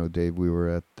together, Dave, we were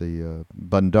at the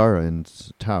Bandara in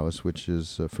Taos, which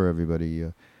is for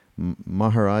everybody.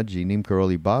 Maharaji Neem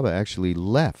Karoli Baba actually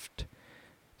left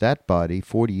that body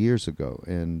 40 years ago,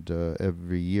 and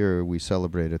every year we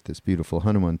celebrate at this beautiful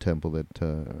Hanuman temple that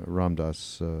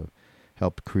Ramdas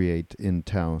helped create in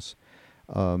Taos.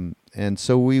 And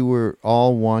so we were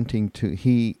all wanting to.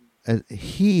 He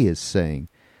is saying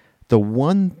the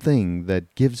one thing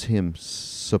that gives him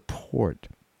support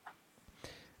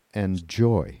and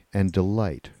joy and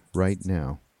delight right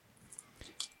now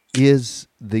is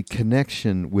the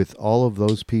connection with all of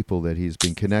those people that he's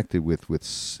been connected with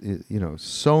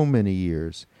so many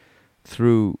years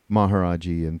through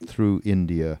Maharaji and through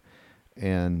India,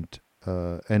 and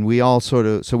we all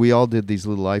we all did these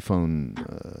little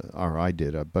iPhone, or I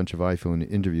did a bunch of iPhone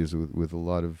interviews with a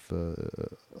lot of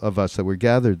us that were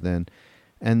gathered then,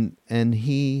 and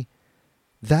he,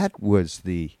 that was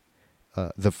the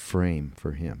frame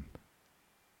for him,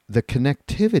 the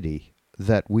connectivity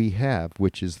that we have,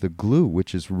 which is the glue,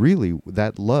 which is really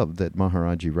that love that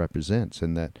Maharaji represents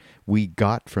and that we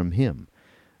got from him.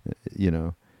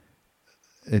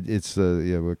 It's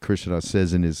what Krishna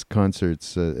says in his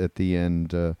concerts at the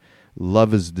end.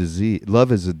 Love is disease.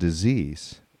 Love is a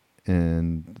disease,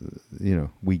 and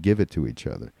we give it to each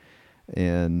other.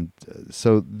 And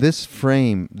so this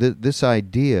frame, this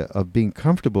idea of being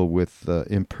comfortable with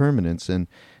impermanence and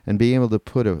being able to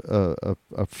put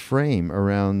a frame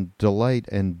around delight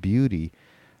and beauty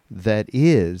that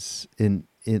is in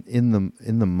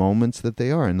the moments that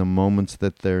they are, in the moments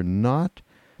that they're not.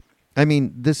 I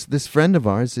mean, this friend of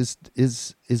ours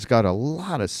is got a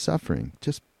lot of suffering,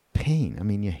 just pain. I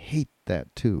mean, you hate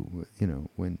that too,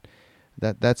 when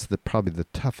that's probably the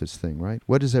toughest thing, right?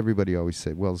 What does everybody always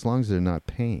say? Well, as long as they're not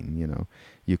pain,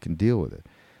 you can deal with it.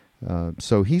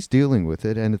 So he's dealing with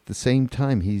it, and at the same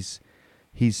time, he's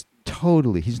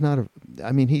not a.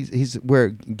 I mean, he's where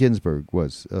Ginsberg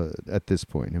was at this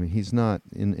point. I mean, he's not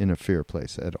in a fear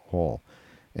place at all,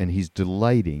 and he's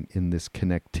delighting in this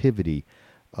connectivity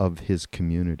of his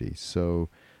community. So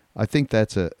I think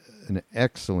that's an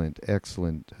excellent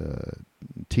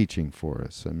teaching for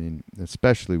us. I mean,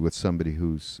 especially with somebody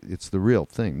it's the real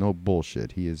thing, no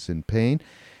bullshit. He is in pain,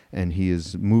 and he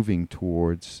is moving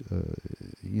towards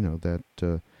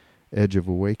that edge of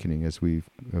awakening, as we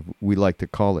like to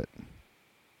call it.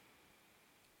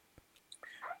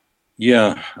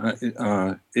 Yeah,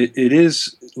 it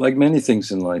is like many things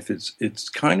in life. It's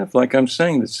kind of like I'm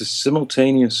saying. It's a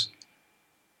simultaneous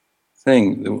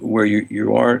thing where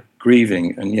you are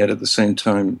grieving, and yet at the same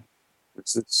time,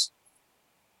 it's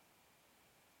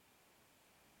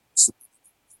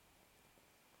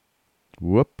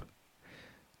Whoop.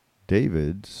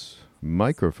 David's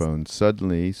microphone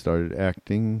suddenly started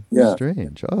acting yeah.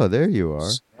 strange. Oh, there you are.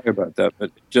 Sorry about that,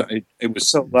 but it was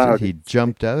so loud. He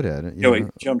jumped out at it. He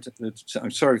jumped. I'm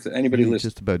sorry for anybody He listening.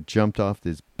 just about jumped off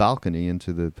this balcony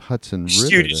into the Hudson River.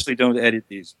 You usually don't edit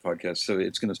these podcasts, so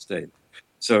it's going to stay.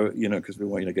 So because we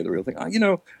want you to get the real thing. I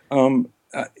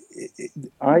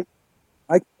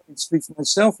can't speak for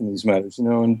myself in these matters,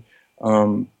 and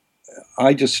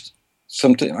I just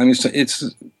sometimes. I mean, it's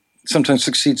sometimes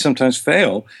succeed, sometimes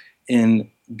fail in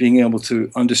being able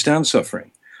to understand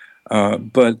suffering,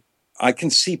 but I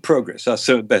can see progress. That's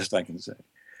the best I can say.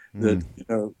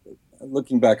 That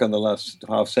looking back on the last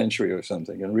half century or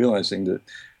something, and realizing that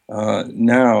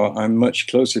Now I'm much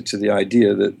closer to the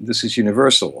idea that this is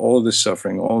universal, all of this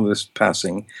suffering, all of this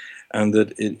passing, and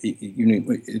that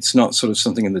it's not sort of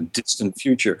something in the distant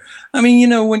future. I mean,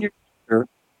 when you're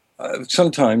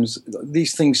sometimes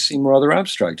these things seem rather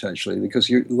abstract, actually, because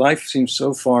your life seems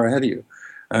so far ahead of you,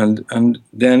 and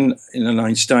then in an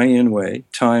Einsteinian way,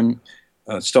 time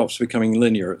stops becoming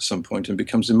linear at some point and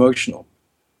becomes emotional,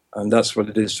 and that's what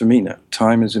it is for me now.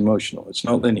 Time is emotional; it's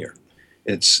not linear.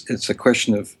 It's a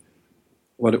question of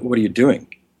what are you doing,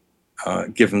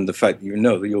 given the fact that you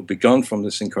know that you'll be gone from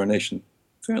this incarnation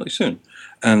fairly soon,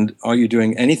 and are you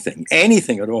doing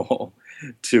anything at all,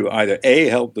 to either A,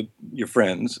 help your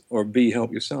friends, or B,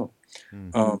 help yourself?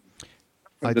 Mm-hmm.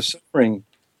 The suffering,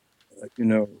 you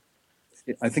know,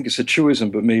 I think it's a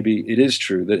truism, but maybe it is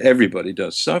true that everybody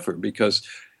does suffer because,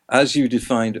 as you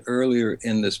defined earlier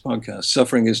in this podcast,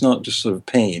 suffering is not just sort of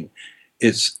pain;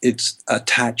 it's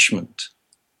attachment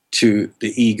to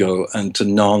the ego and to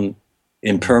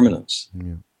non-impermanence,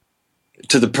 Yeah.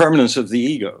 to the permanence of the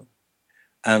ego,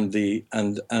 and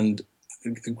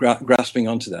grasping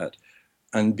onto that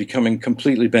and becoming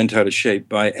completely bent out of shape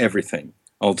by everything,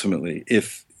 ultimately,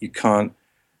 if you can't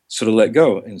sort of let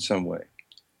go in some way.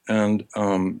 And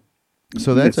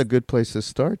So that's a good place to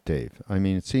start, Dave. I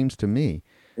mean, it seems to me,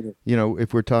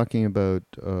 if we're talking about,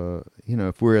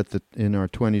 if we're in our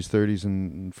 20s, 30s,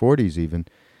 and 40s even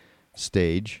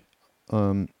stage,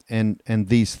 and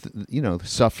these,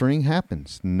 suffering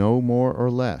happens, no more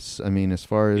or less. I mean, as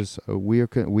far as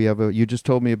you just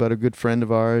told me about a good friend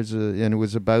of ours, and it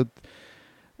was about,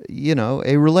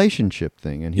 a relationship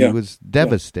thing, and he was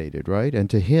devastated, right? And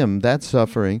to him, that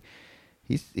suffering,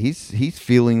 he's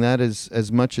feeling that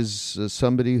as much as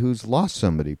somebody who's lost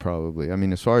somebody, probably. I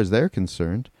mean, as far as they're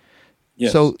concerned.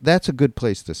 Yes. So that's a good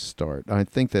place to start. I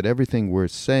think that everything we're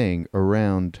saying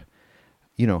around,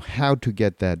 how to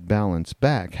get that balance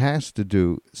back has to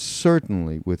do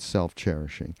certainly with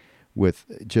self-cherishing, with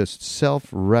just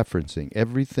self-referencing.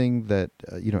 Everything that,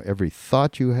 every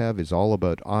thought you have is all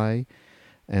about I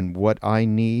and what I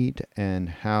need and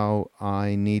how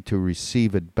I need to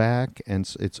receive it back. And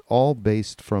it's all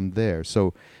based from there.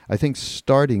 So I think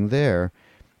starting there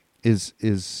is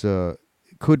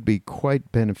could be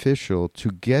quite beneficial to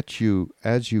get you,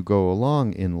 as you go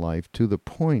along in life, to the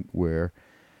point where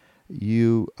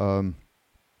you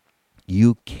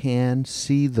can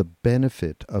see the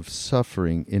benefit of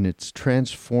suffering in its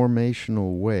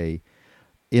transformational way,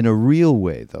 in a real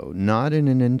way, though, not in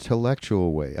an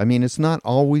intellectual way. I mean, it's not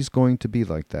always going to be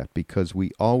like that because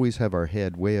we always have our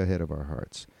head way ahead of our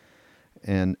hearts.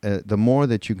 And the more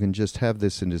that you can just have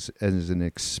this as an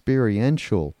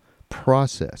experiential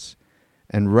process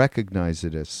and recognize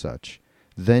it as such,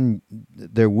 then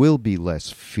there will be less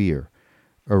fear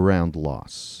around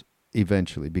loss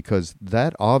eventually, because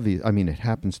that it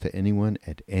happens to anyone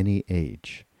at any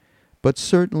age. But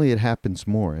certainly it happens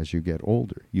more as you get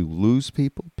older. You lose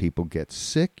people, people get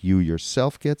sick, you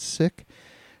yourself get sick,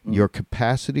 your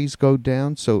capacities go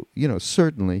down. So,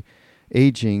 certainly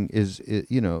aging is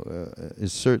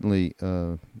certainly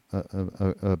a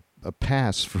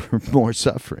pass for more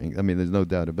suffering. I mean, there's no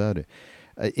doubt about it.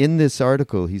 In this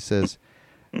article, he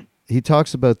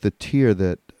talks about the tear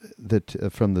that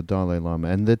from the Dalai Lama,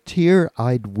 and the tear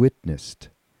I'd witnessed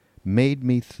made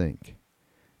me think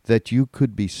that you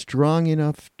could be strong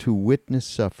enough to witness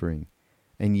suffering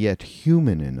and yet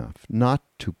human enough not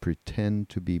to pretend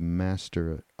to be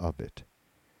master of it.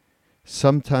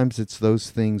 Sometimes it's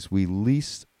those things we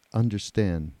least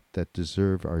understand that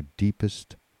deserve our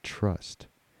deepest trust.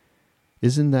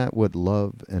 Isn't that what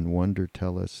love and wonder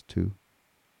tell us too?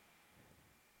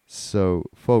 So,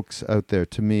 folks out there,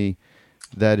 to me,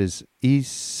 that is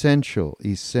essential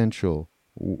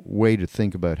way to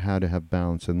think about how to have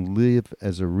balance and live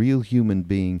as a real human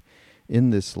being in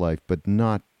this life, but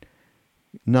not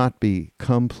be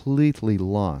completely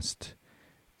lost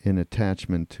in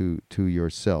attachment to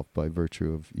yourself by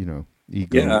virtue of,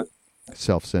 ego,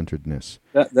 self-centeredness.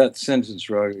 That sentence,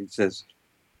 Roger, says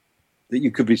that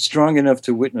you could be strong enough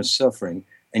to witness suffering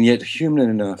and yet human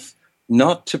enough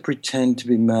not to pretend to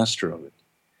be master of it.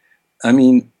 I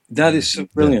mean, that is so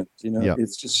brilliant.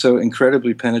 It's just so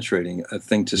incredibly penetrating a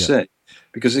thing to say,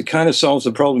 because it kind of solves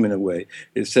the problem in a way.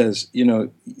 It says,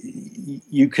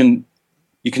 you can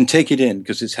take it in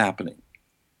because it's happening.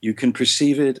 You can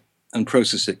perceive it and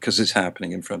process it because it's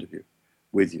happening in front of you,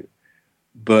 with you.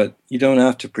 But you don't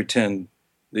have to pretend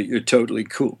that you're totally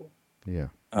cool. Yeah.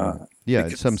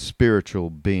 It's some spiritual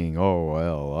being. Oh,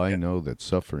 well, I know that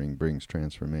suffering brings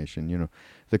transformation.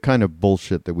 The kind of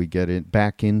bullshit that we get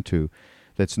back into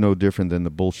that's no different than the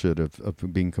bullshit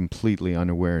of being completely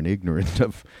unaware and ignorant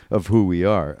of who we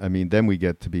are. I mean, then we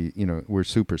get to be, we're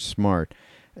super smart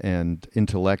and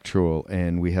intellectual,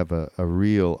 and we have a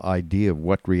real idea of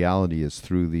what reality is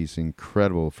through these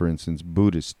incredible, for instance,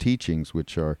 Buddhist teachings,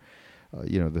 which are,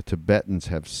 the Tibetans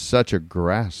have such a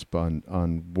grasp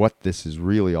on what this is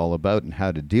really all about and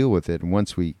how to deal with it. And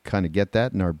once we kind of get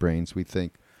that in our brains, we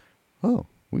think, oh,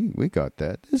 we got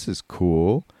that. This is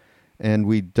cool. And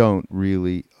we don't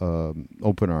really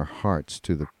open our hearts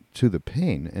to the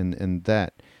pain. And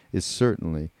that is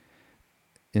certainly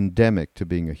endemic to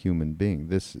being a human being.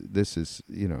 This is,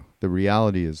 the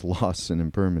reality is loss and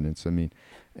impermanence. I mean,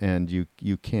 and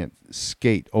you can't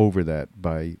skate over that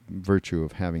by virtue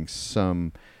of having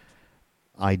some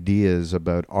ideas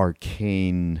about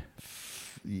arcane,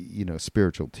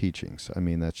 spiritual teachings. I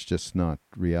mean, that's just not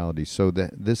reality. So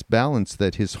that this balance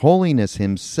that His Holiness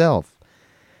Himself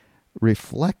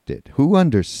reflected, who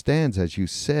understands, as you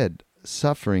said,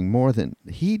 suffering more than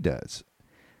He does,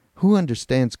 who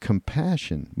understands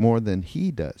compassion more than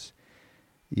He does,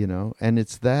 and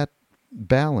it's that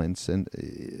balance, and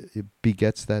it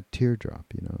begets that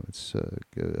teardrop. It's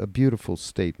a beautiful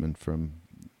statement from,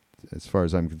 as far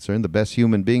as I'm concerned, the best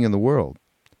human being in the world,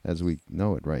 as we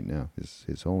know it right now, is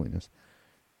His Holiness.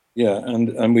 Yeah,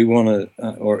 and we want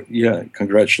to,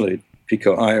 congratulate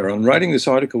Pico Iyer on writing this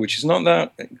article, which is not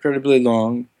that incredibly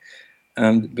long,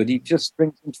 but he just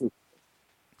brings into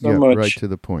so much right to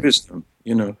the point. Wisdom,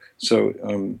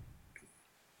 So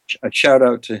a shout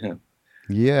out to him.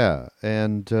 Yeah,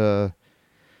 and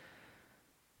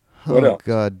what else?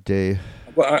 God, Dave.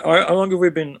 Well, how long have we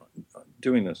been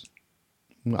doing this?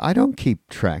 I don't keep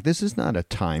track. This is not a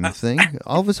time thing.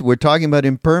 All of us, we're talking about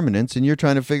impermanence, and you're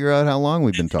trying to figure out how long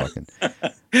we've been talking.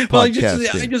 Well, I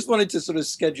just wanted to sort of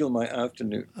schedule my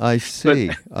afternoon. I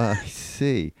see. I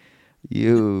see.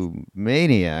 You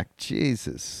maniac.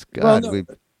 Jesus. God. Well,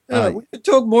 no, we can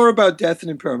talk more about death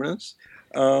and impermanence.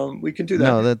 We can do that.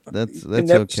 No, that's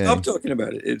never okay. Stop talking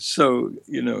about it. It's so,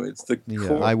 it's the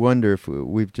core. I wonder if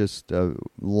we've just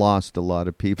lost a lot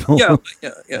of people. Yeah.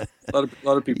 A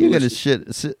lot of people. You're going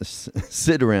to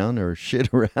sit around or shit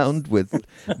around with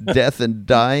death and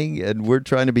dying, and we're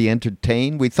trying to be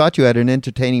entertained. We thought you had an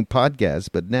entertaining podcast,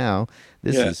 but now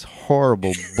this is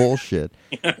horrible bullshit.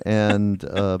 And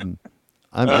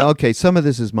okay. Some of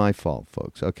this is my fault,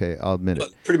 folks. Okay, I'll admit it.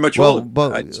 Pretty much all.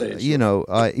 But I'd say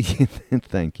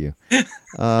thank you.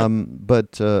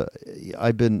 But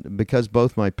I've been, because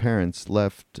both my parents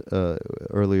left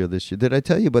earlier this year. Did I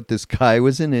tell you about this guy? I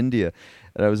was in India,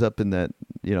 and I was up in that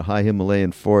high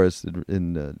Himalayan forest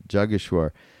in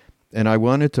Jageshwar, and I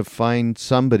wanted to find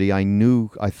somebody I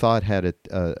thought had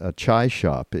a chai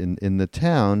shop in the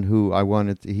town who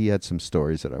he had some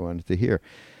stories that I wanted to hear.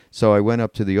 So I went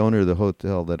up to the owner of the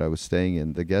hotel that I was staying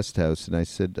in, the guest house, and I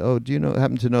said, "Oh, do you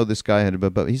happen to know this guy?"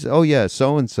 He said, "Oh, yeah,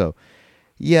 so-and-so."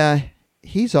 "Yeah,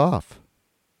 he's off."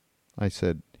 I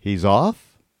said, "He's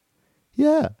off?"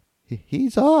 "Yeah,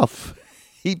 he's off.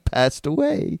 He passed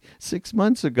away 6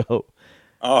 months ago."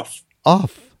 Off.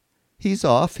 He's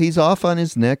off. He's off on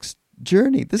his next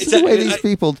journey. This is the way these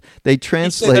people, they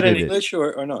translated it. Is that in English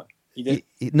or not?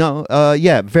 No,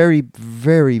 very,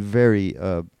 very, very...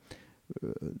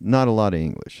 not a lot of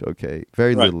English, okay?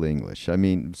 Very little English. I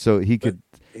mean, so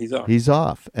he's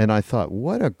off. And I thought,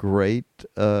 what a great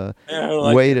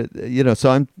way to,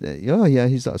 so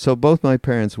he's off. So both my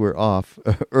parents were off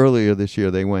earlier this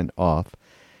year. They went off.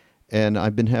 And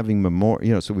I've been having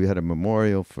so we had a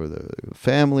memorial for the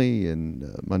family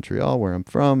in Montreal, where I'm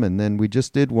from. And then we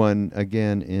just did one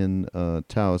again in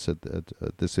Taos at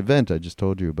this event I just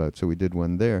told you about. So we did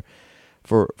one there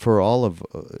for all of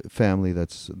family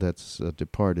that's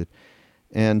departed.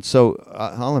 And so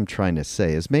all I'm trying to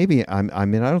say is maybe I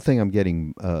don't think I'm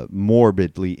getting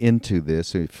morbidly into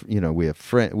this.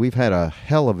 We've had a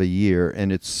hell of a year,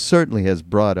 and it certainly has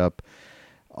brought up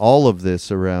all of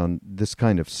this around this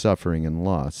kind of suffering and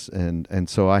loss. And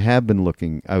so I have been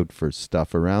looking out for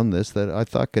stuff around this that I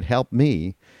thought could help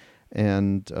me.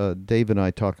 And Dave and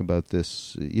I talk about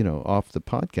this, off the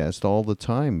podcast all the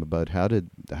time, about how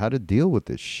to deal with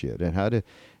this shit and how to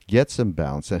get some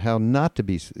balance and how not to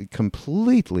be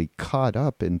completely caught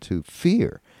up into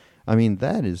fear. I mean,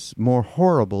 that is more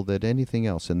horrible than anything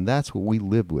else, and that's what we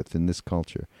live with in this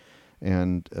culture.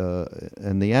 And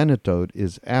the antidote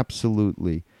is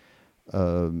absolutely,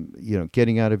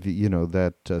 getting out of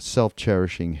that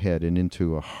self-cherishing head and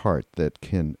into a heart that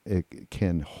can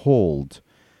hold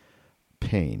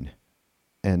pain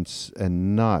and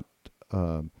not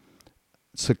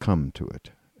succumb to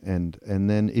it, and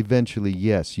then eventually,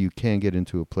 yes, you can get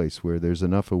into a place where there's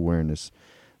enough awareness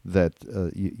that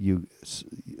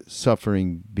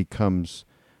suffering becomes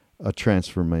a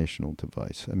transformational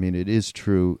device. I mean, it is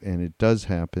true, and it does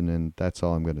happen, and that's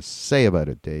all I'm going to say about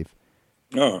it, Dave.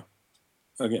 Oh,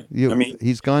 okay.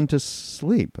 He's gone to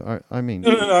sleep. I mean,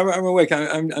 no, I'm awake.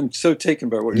 I'm so taken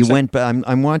by what you you're saying. went.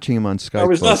 I'm watching him on Skype. I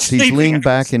was not sleeping. He's leaned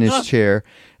back in his chair,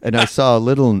 and I saw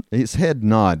his head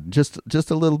nod, just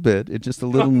a little bit. Just a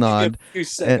little nod. A few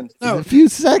seconds. A few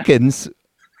seconds.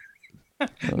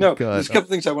 No, there's a couple of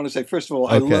things I want to say. First of all,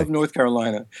 I love North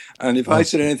Carolina, and if I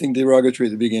said anything derogatory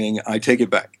at the beginning, I take it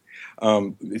back.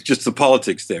 It's just the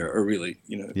politics there are really,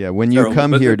 Yeah, when you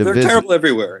come here to visit, they're terrible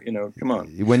everywhere. Come on.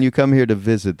 When you come here to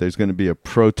visit, there's going to be a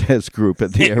protest group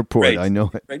at the airport. Right. I know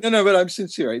it. Right. No, but I'm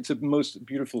sincere. It's a most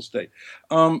beautiful state.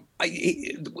 One of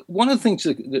the things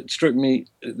that struck me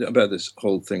about this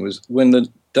whole thing was when the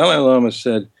Dalai Lama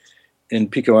said in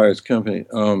Pico Ayer's company.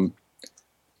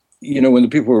 When the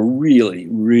people were really,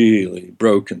 really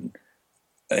broken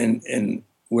and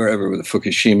wherever the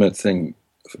Fukushima thing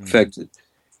affected,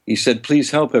 he said, please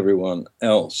help everyone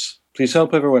else. Please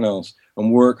help everyone else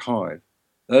and work hard.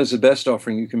 That is the best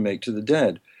offering you can make to the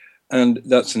dead. And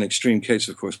that's an extreme case,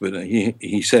 of course, but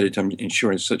he said it, I'm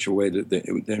sure, in such a way that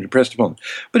they're impressed upon them.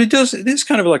 But it is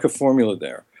kind of like a formula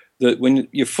there, that when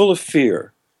you're full of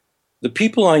fear, the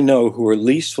people I know who are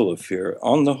least full of fear,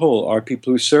 on the whole, are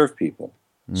people who serve people.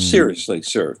 Seriously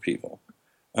serve people,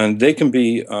 and they can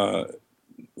be in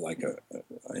the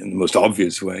most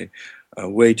obvious way, a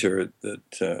waiter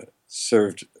that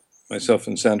served myself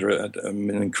and Sandra at an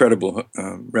incredible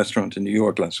restaurant in New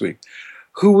York last week,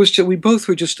 we both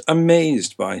were just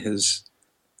amazed by his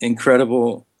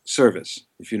incredible service,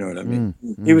 if you know what I mean.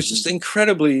 He was just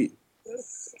incredibly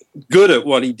good at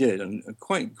what he did and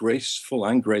quite graceful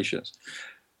and gracious.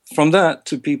 From that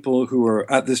to people who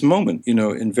are at this moment,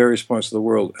 in various parts of the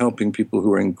world, helping people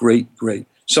who are in great, great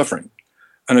suffering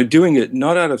and are doing it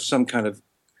not out of some kind of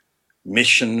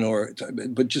mission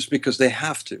but just because they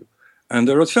have to. And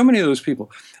there are so many of those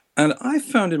people. And I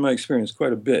found in my experience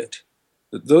quite a bit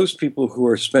that those people who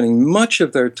are spending much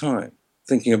of their time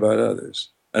thinking about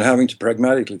others and having to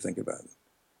pragmatically think about it,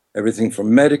 everything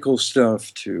from medical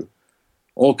stuff to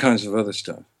all kinds of other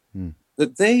stuff,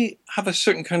 that they have a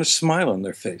certain kind of smile on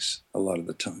their face a lot of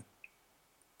the time,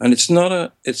 and it's not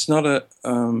a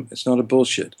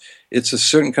bullshit. It's a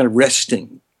certain kind of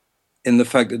resting in the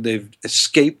fact that they've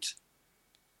escaped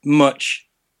much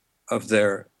of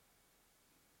their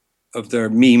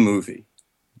me movie,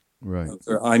 right? Of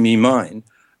their I, me, mine,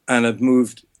 and have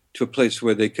moved to a place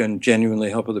where they can genuinely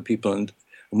help other people. And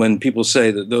when people say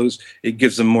that it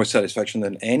gives them more satisfaction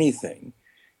than anything.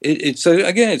 It's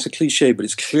a cliche, but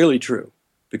it's clearly true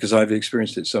because I've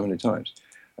experienced it so many times.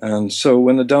 And so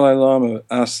when the Dalai Lama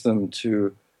asked them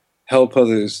to help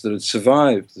others that had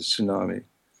survived the tsunami,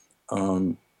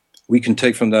 we can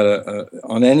take from that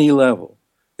on any level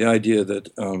the idea that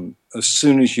as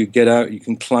soon as you get out, you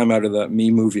can climb out of that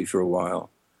me movie for a while,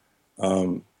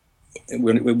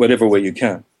 whatever way you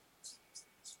can.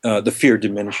 The fear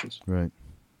diminishes. Right.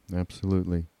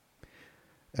 Absolutely.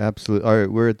 Absolutely. All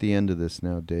right, we're at the end of this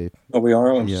now, Dave. Oh, we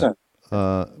are? Yeah.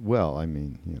 Well, I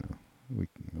mean,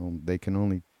 they can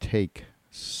only take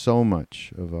so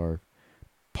much of our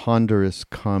ponderous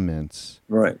comments.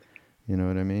 Right. You know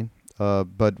what I mean?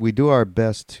 But we do our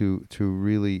best to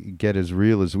really get as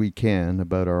real as we can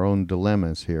about our own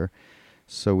dilemmas here.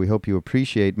 So we hope you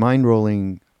appreciate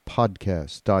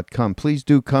mindrollingpodcast.com. Please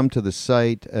do come to the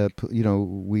site.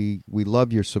 We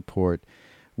love your support.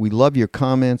 We love your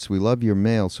comments. We love your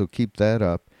mail, so keep that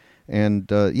up. And,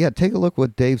 take a look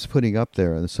what Dave's putting up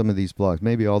there on some of these blogs.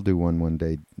 Maybe I'll do one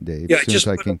day, Dave. Yeah,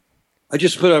 I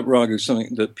just put up, Raghu,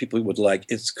 something that people would like.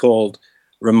 It's called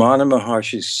Ramana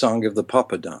Maharshi's Song of the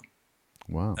Papadam.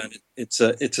 Wow. And it's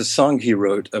a song he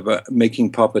wrote about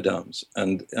making papadams,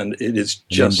 and it is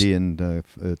just...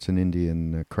 it's an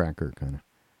Indian cracker kind of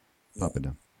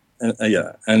papadam.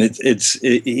 And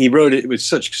he wrote it with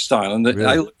such style. And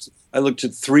really? I looked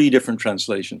at 3 different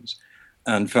translations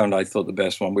and found I thought the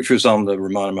best one, which was on the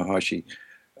Ramana Maharshi,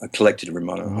 collected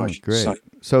Ramana Maharshi. Great. Site.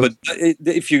 So, but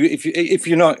if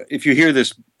you hear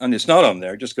this and it's not on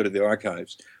there, just go to the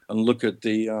archives and look at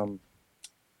the.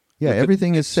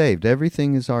 Everything is saved.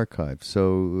 Everything is archived.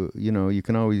 So you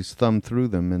can always thumb through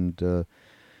them and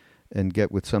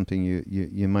get with something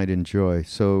you might enjoy.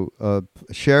 So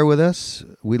share with us.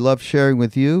 We love sharing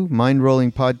with you.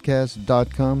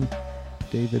 Mindrollingpodcast.com.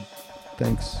 David,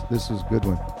 thanks. This was a good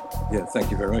one. Yeah, thank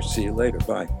you very much. See you later.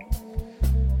 Bye.